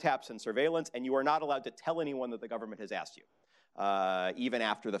wiretaps and surveillance, and you are not allowed to tell anyone that the government has asked you, even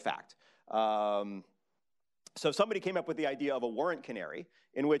after the fact. So somebody came up with the idea of a warrant canary,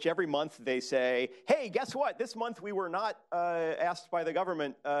 in which every month they say, hey, guess what? This month we were not asked by the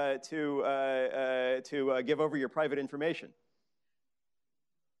government to give over your private information.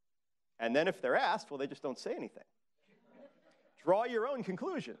 And then if they're asked, well, they just don't say anything. Draw your own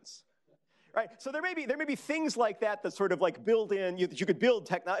conclusions, right? So there may be things like that that sort of like build in, that you could build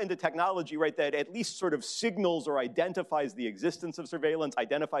into technology, right, that at least sort of signals or identifies the existence of surveillance,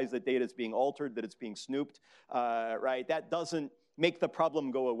 identifies that data is being altered, that it's being snooped, right? That doesn't make the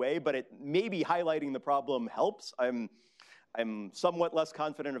problem go away, but it maybe highlighting the problem helps. I'm somewhat less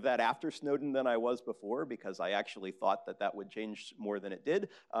confident of that after Snowden than I was before, because I actually thought that that would change more than it did,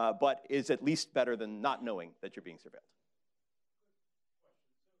 but is at least better than not knowing that you're being surveilled.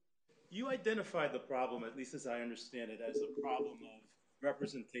 You identified the problem, at least as I understand it, as a problem of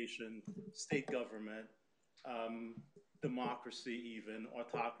representation, state government, democracy even,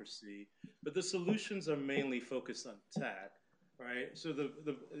 autocracy, but the solutions are mainly focused on tech, right? So the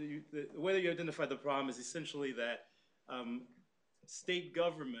way that you identified the problem is essentially that state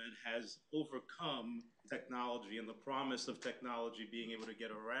government has overcome technology, and the promise of technology being able to get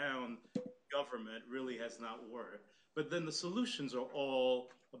around government really has not worked. But then the solutions are all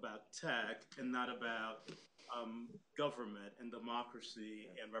about tech and not about government and democracy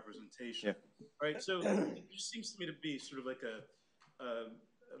and representation, right? So it just seems to me to be sort of like a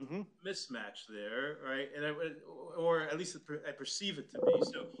mismatch there, right? And or at least I perceive it to be.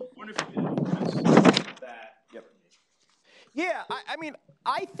 So I wonder if you could address that. Yep. Yeah, I mean,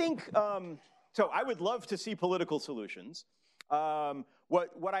 I think, so I would love to see political solutions. What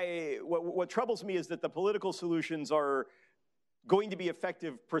troubles me is that the political solutions are going to be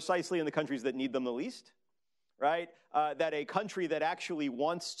effective precisely in the countries that need them the least, right? That a country that actually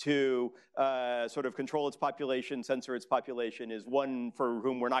wants to sort of control its population, censor its population, is one for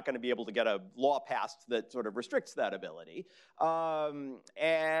whom we're not going to be able to get a law passed that sort of restricts that ability.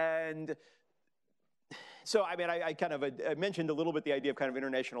 And so, I mean, I kind of I mentioned a little bit the idea of kind of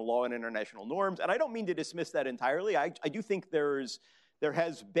international law and international norms, and I don't mean to dismiss that entirely. I do think there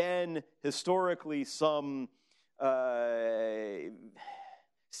has been historically some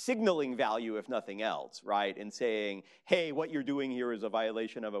signaling value, if nothing else, right, in saying, hey, what you're doing here is a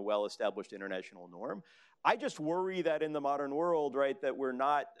violation of a well-established international norm. I just worry that in the modern world, right, that we're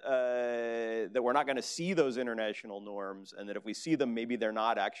not going to see those international norms, and that if we see them, maybe they're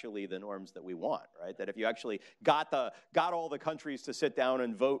not actually the norms that we want, right? That if you actually got all the countries to sit down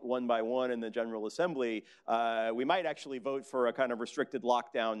and vote one by one in the General Assembly, we might actually vote for a kind of restricted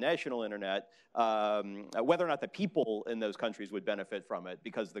lockdown national internet, whether or not the people in those countries would benefit from it,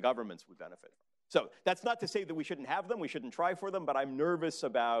 because the governments would benefit from it. So that's not to say that we shouldn't have them, we shouldn't try for them, but I'm nervous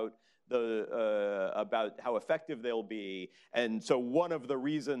about how effective they'll be. And so one of the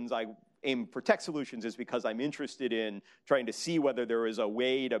reasons I aim for tech solutions is because I'm interested in trying to see whether there is a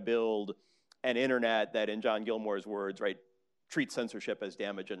way to build an internet that, in John Gilmore's words, right, treats censorship as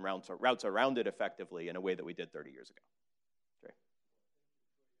damage and routes around it effectively in a way that we did 30 years ago. Okay.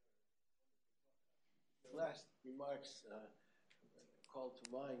 The last remarks called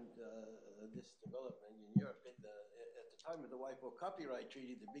to mind this development in Europe. At the time of the WIPO copyright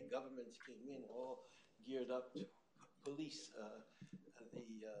treaty, the big governments came in all geared up to police the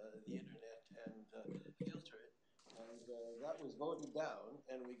internet and filter it. And that was voted down,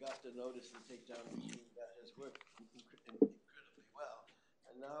 and we got the notice and takedown regime that has worked incredibly well.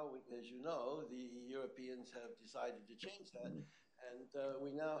 And now, as you know, the Europeans have decided to change that, and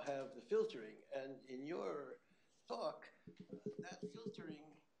we now have the filtering. And in your talk, that filtering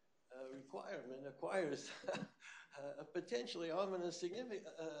requirement acquires a potentially ominous significant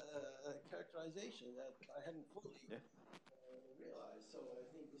characterization that I hadn't fully realized. So I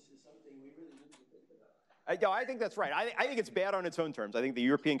think this is something we really need to think about. I think that's right. I think it's bad on its own terms. I think the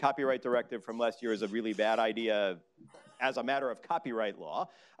European Copyright Directive from last year is a really bad idea as a matter of copyright law.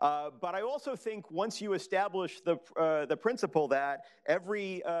 But I also think once you establish the principle that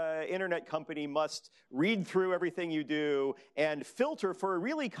every internet company must read through everything you do and filter for a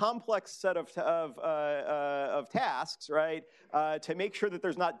really complex set of tasks, right, to make sure that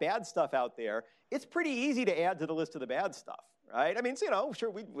there's not bad stuff out there, it's pretty easy to add to the list of the bad stuff. Right? I mean, you know, sure,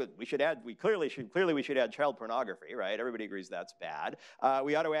 we should add, we should add child pornography, right? Everybody agrees that's bad.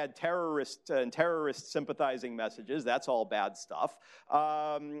 We ought to add terrorist sympathizing messages. That's all bad stuff.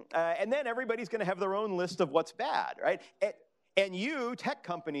 And then everybody's going to have their own list of what's bad, right? And you, tech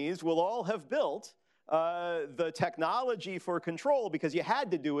companies, will all have built the technology for control because you had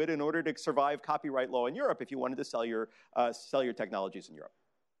to do it in order to survive copyright law in Europe if you wanted to sell your technologies in Europe.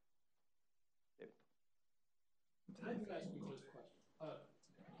 Let me ask you this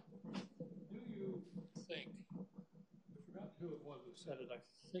question. Do you think, I forgot who it was who said it, I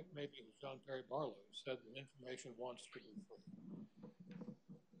think maybe it was John Perry Barlow who said that information wants to be free.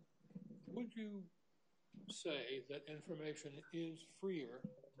 Would you say that information is freer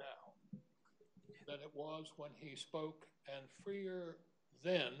now than it was when he spoke, and freer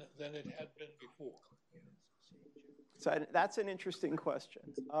then than it had been before? So that's an interesting question.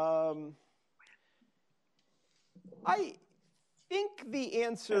 I think the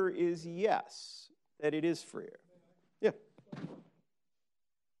answer is yes, that it is freer. Yeah.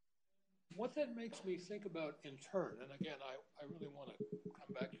 What that makes me think about in turn, and again, I really want to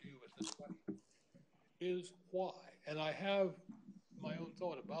come back to you with this question, is why. And I have my own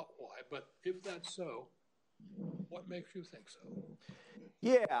thought about why, but if that's so, what makes you think so?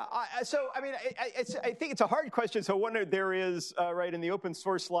 Yeah, I think it's a hard question. So one, there is, right, in the open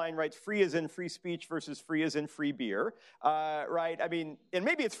source line, right, free as in free speech versus free as in free beer, right? I mean, and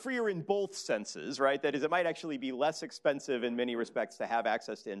maybe it's freer in both senses, right? That is, it might actually be less expensive in many respects to have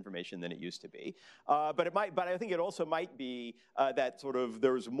access to information than it used to be. But I think it also might be that sort of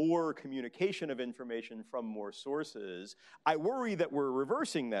there's more communication of information from more sources. I worry that we're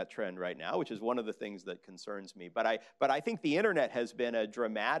reversing that trend right now, which is one of the things that concerns me. But I think the internet has been a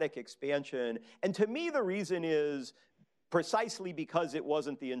dramatic expansion. And to me, the reason is precisely because it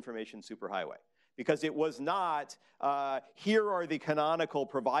wasn't the information superhighway. Because it was not, here are the canonical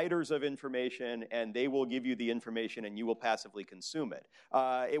providers of information, and they will give you the information, and you will passively consume it.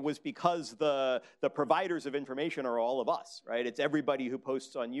 It was because the providers of information are all of us, right? It's everybody who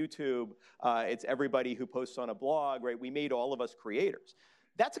posts on YouTube. It's everybody who posts on a blog, right? We made all of us creators.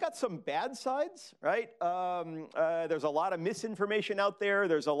 That's got some bad sides, right? There's a lot of misinformation out there.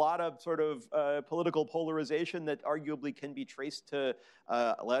 There's a lot of sort of political polarization that arguably can be traced to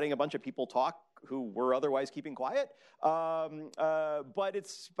letting a bunch of people talk who were otherwise keeping quiet. But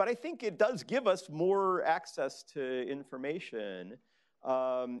I think it does give us more access to information.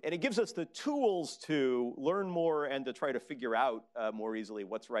 And it gives us the tools to learn more and to try to figure out more easily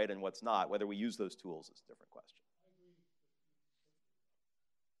what's right and what's not. Whether we use those tools is a different question.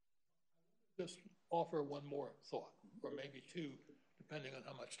 Just offer one more thought, or maybe two, depending on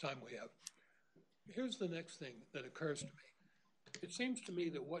how much time we have. Here's the next thing that occurs to me. it seems to me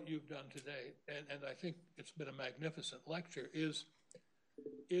that what you've done today, and I think it's been a magnificent lecture, is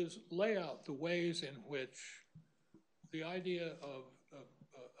lay out the ways in which the idea of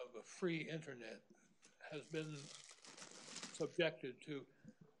a free internet has been subjected to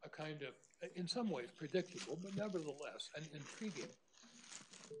a kind of, in some ways, predictable, but nevertheless, an intriguing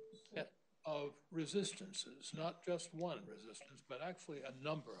set of resistances, not just one resistance, but actually a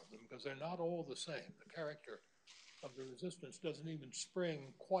number of them, because they're not all the same. The character of the resistance doesn't even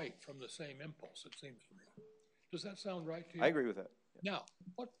spring quite from the same impulse, it seems to me. Does that sound right to you? I agree with that. Yeah. Now,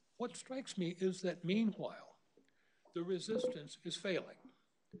 what strikes me is that meanwhile, the resistance is failing.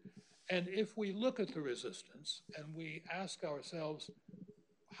 And if we look at the resistance and we ask ourselves,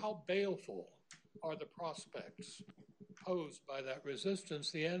 how baleful are the prospects posed by that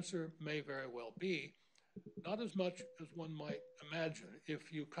resistance, the answer may very well be not as much as one might imagine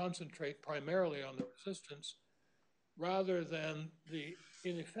if you concentrate primarily on the resistance rather than the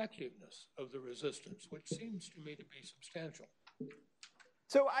ineffectiveness of the resistance, which seems to me to be substantial.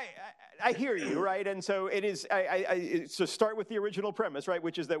 So I hear you, right? And so it is, so start with the original premise, right?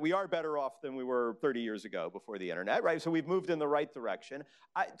 Which is that we are better off than we were 30 years ago before the internet, right? So we've moved in the right direction.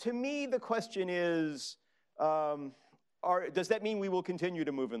 To me, the question is, does that mean we will continue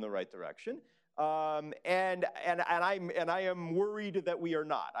to move in the right direction? And I am worried that we are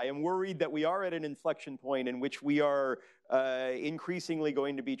not. I am worried that we are at an inflection point in which we are increasingly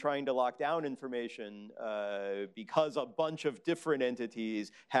going to be trying to lock down information because a bunch of different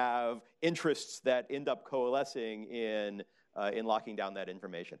entities have interests that end up coalescing in locking down that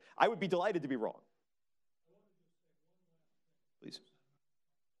information. I would be delighted to be wrong. Please.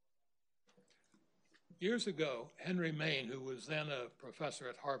 Years ago, Henry Maine, who was then a professor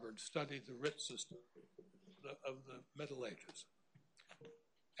at Harvard, studied the writ system of the Middle Ages.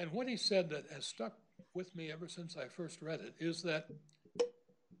 And what he said that has stuck with me ever since I first read it is that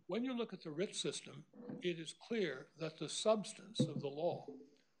when you look at the writ system, it is clear that the substance of the law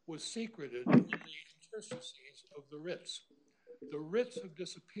was secreted in the interstices of the writs. The writs have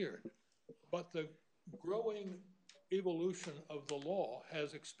disappeared, but the growing evolution of the law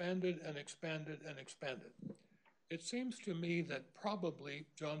has expanded and expanded and expanded. It seems to me that probably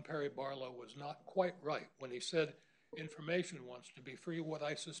John Perry Barlow was not quite right when he said information wants to be free. What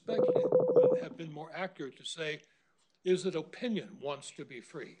I suspect would have been more accurate to say is that opinion wants to be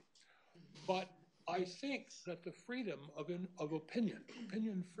free. But I think that the freedom of opinion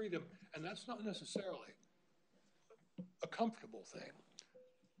freedom, and that's not necessarily a comfortable thing,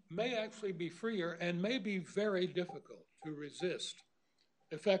 may actually be freer and may be very difficult to resist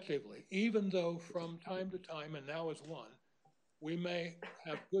effectively, even though from time to time, and now as one, we may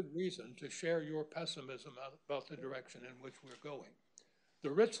have good reason to share your pessimism about the direction in which we're going.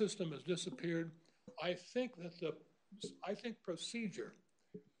 The writ system has disappeared. I think procedure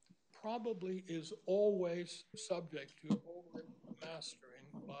probably is always subject to overmastering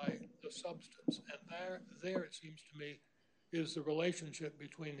by the substance. And there it seems to me, is the relationship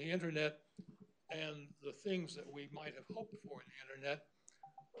between the internet and the things that we might have hoped for in the internet,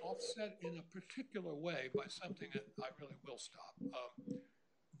 offset in a particular way by something that I really will stop.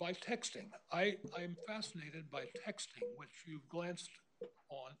 By texting. I'm fascinated by texting, which you've glanced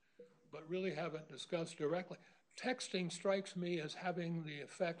on, but really haven't discussed directly. Texting strikes me as having the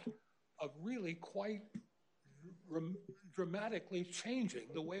effect of really quite dramatically changing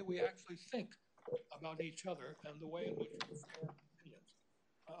the way we actually think about each other and the way in which we form opinions.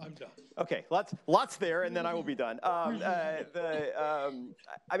 I'm done. Okay, lots there, and then I will be done.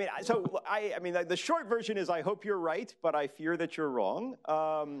 The short version is I hope you're right, but I fear that you're wrong.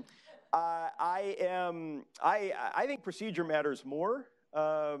 I think procedure matters more.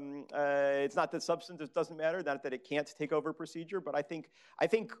 It's not that substance doesn't matter, not that it can't take over procedure, but I think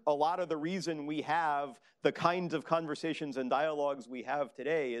a lot of the reason we have the kinds of conversations and dialogues we have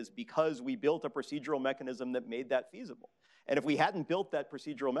today is because we built a procedural mechanism that made that feasible. And if we hadn't built that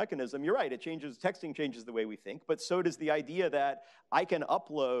procedural mechanism, you're right, texting changes the way we think, but so does the idea that I can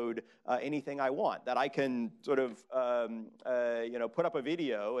upload anything I want, that I can sort of put up a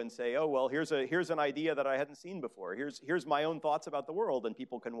video and say, oh, well, here's an idea that I hadn't seen before. Here's my own thoughts about the world, and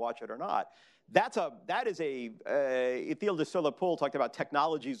people can watch it or not. That is Étienne de Solepoul talked about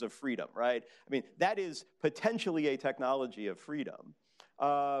technologies of freedom, right? I mean, that is potentially a technology of freedom.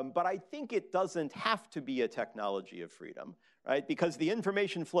 But I think it doesn't have to be a technology of freedom, right? Because the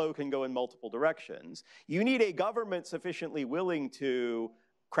information flow can go in multiple directions. You need a government sufficiently willing to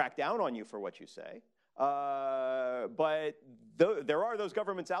crack down on you for what you say. But there are those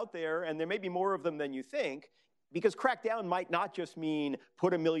governments out there, and there may be more of them than you think. Because crackdown might not just mean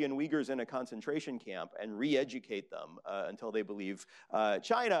put 1 million Uyghurs in a concentration camp and re-educate them until they believe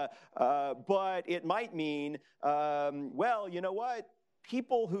China, but it might mean, well, you know what?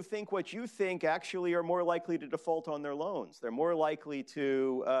 People who think what you think actually are more likely to default on their loans. They're more likely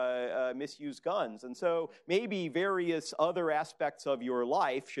to misuse guns. And so maybe various other aspects of your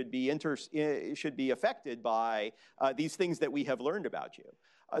life should be affected by these things that we have learned about you.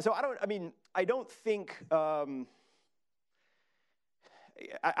 So I don't think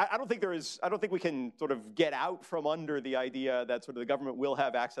we can sort of get out from under the idea that sort of the government will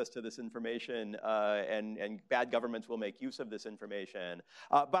have access to this information and bad governments will make use of this information.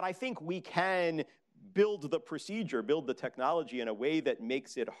 But I think we can build the procedure, build the technology in a way that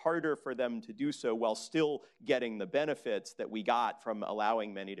makes it harder for them to do so while still getting the benefits that we got from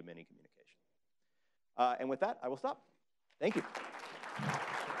allowing many-to-many communication. And with that, I will stop. Thank you.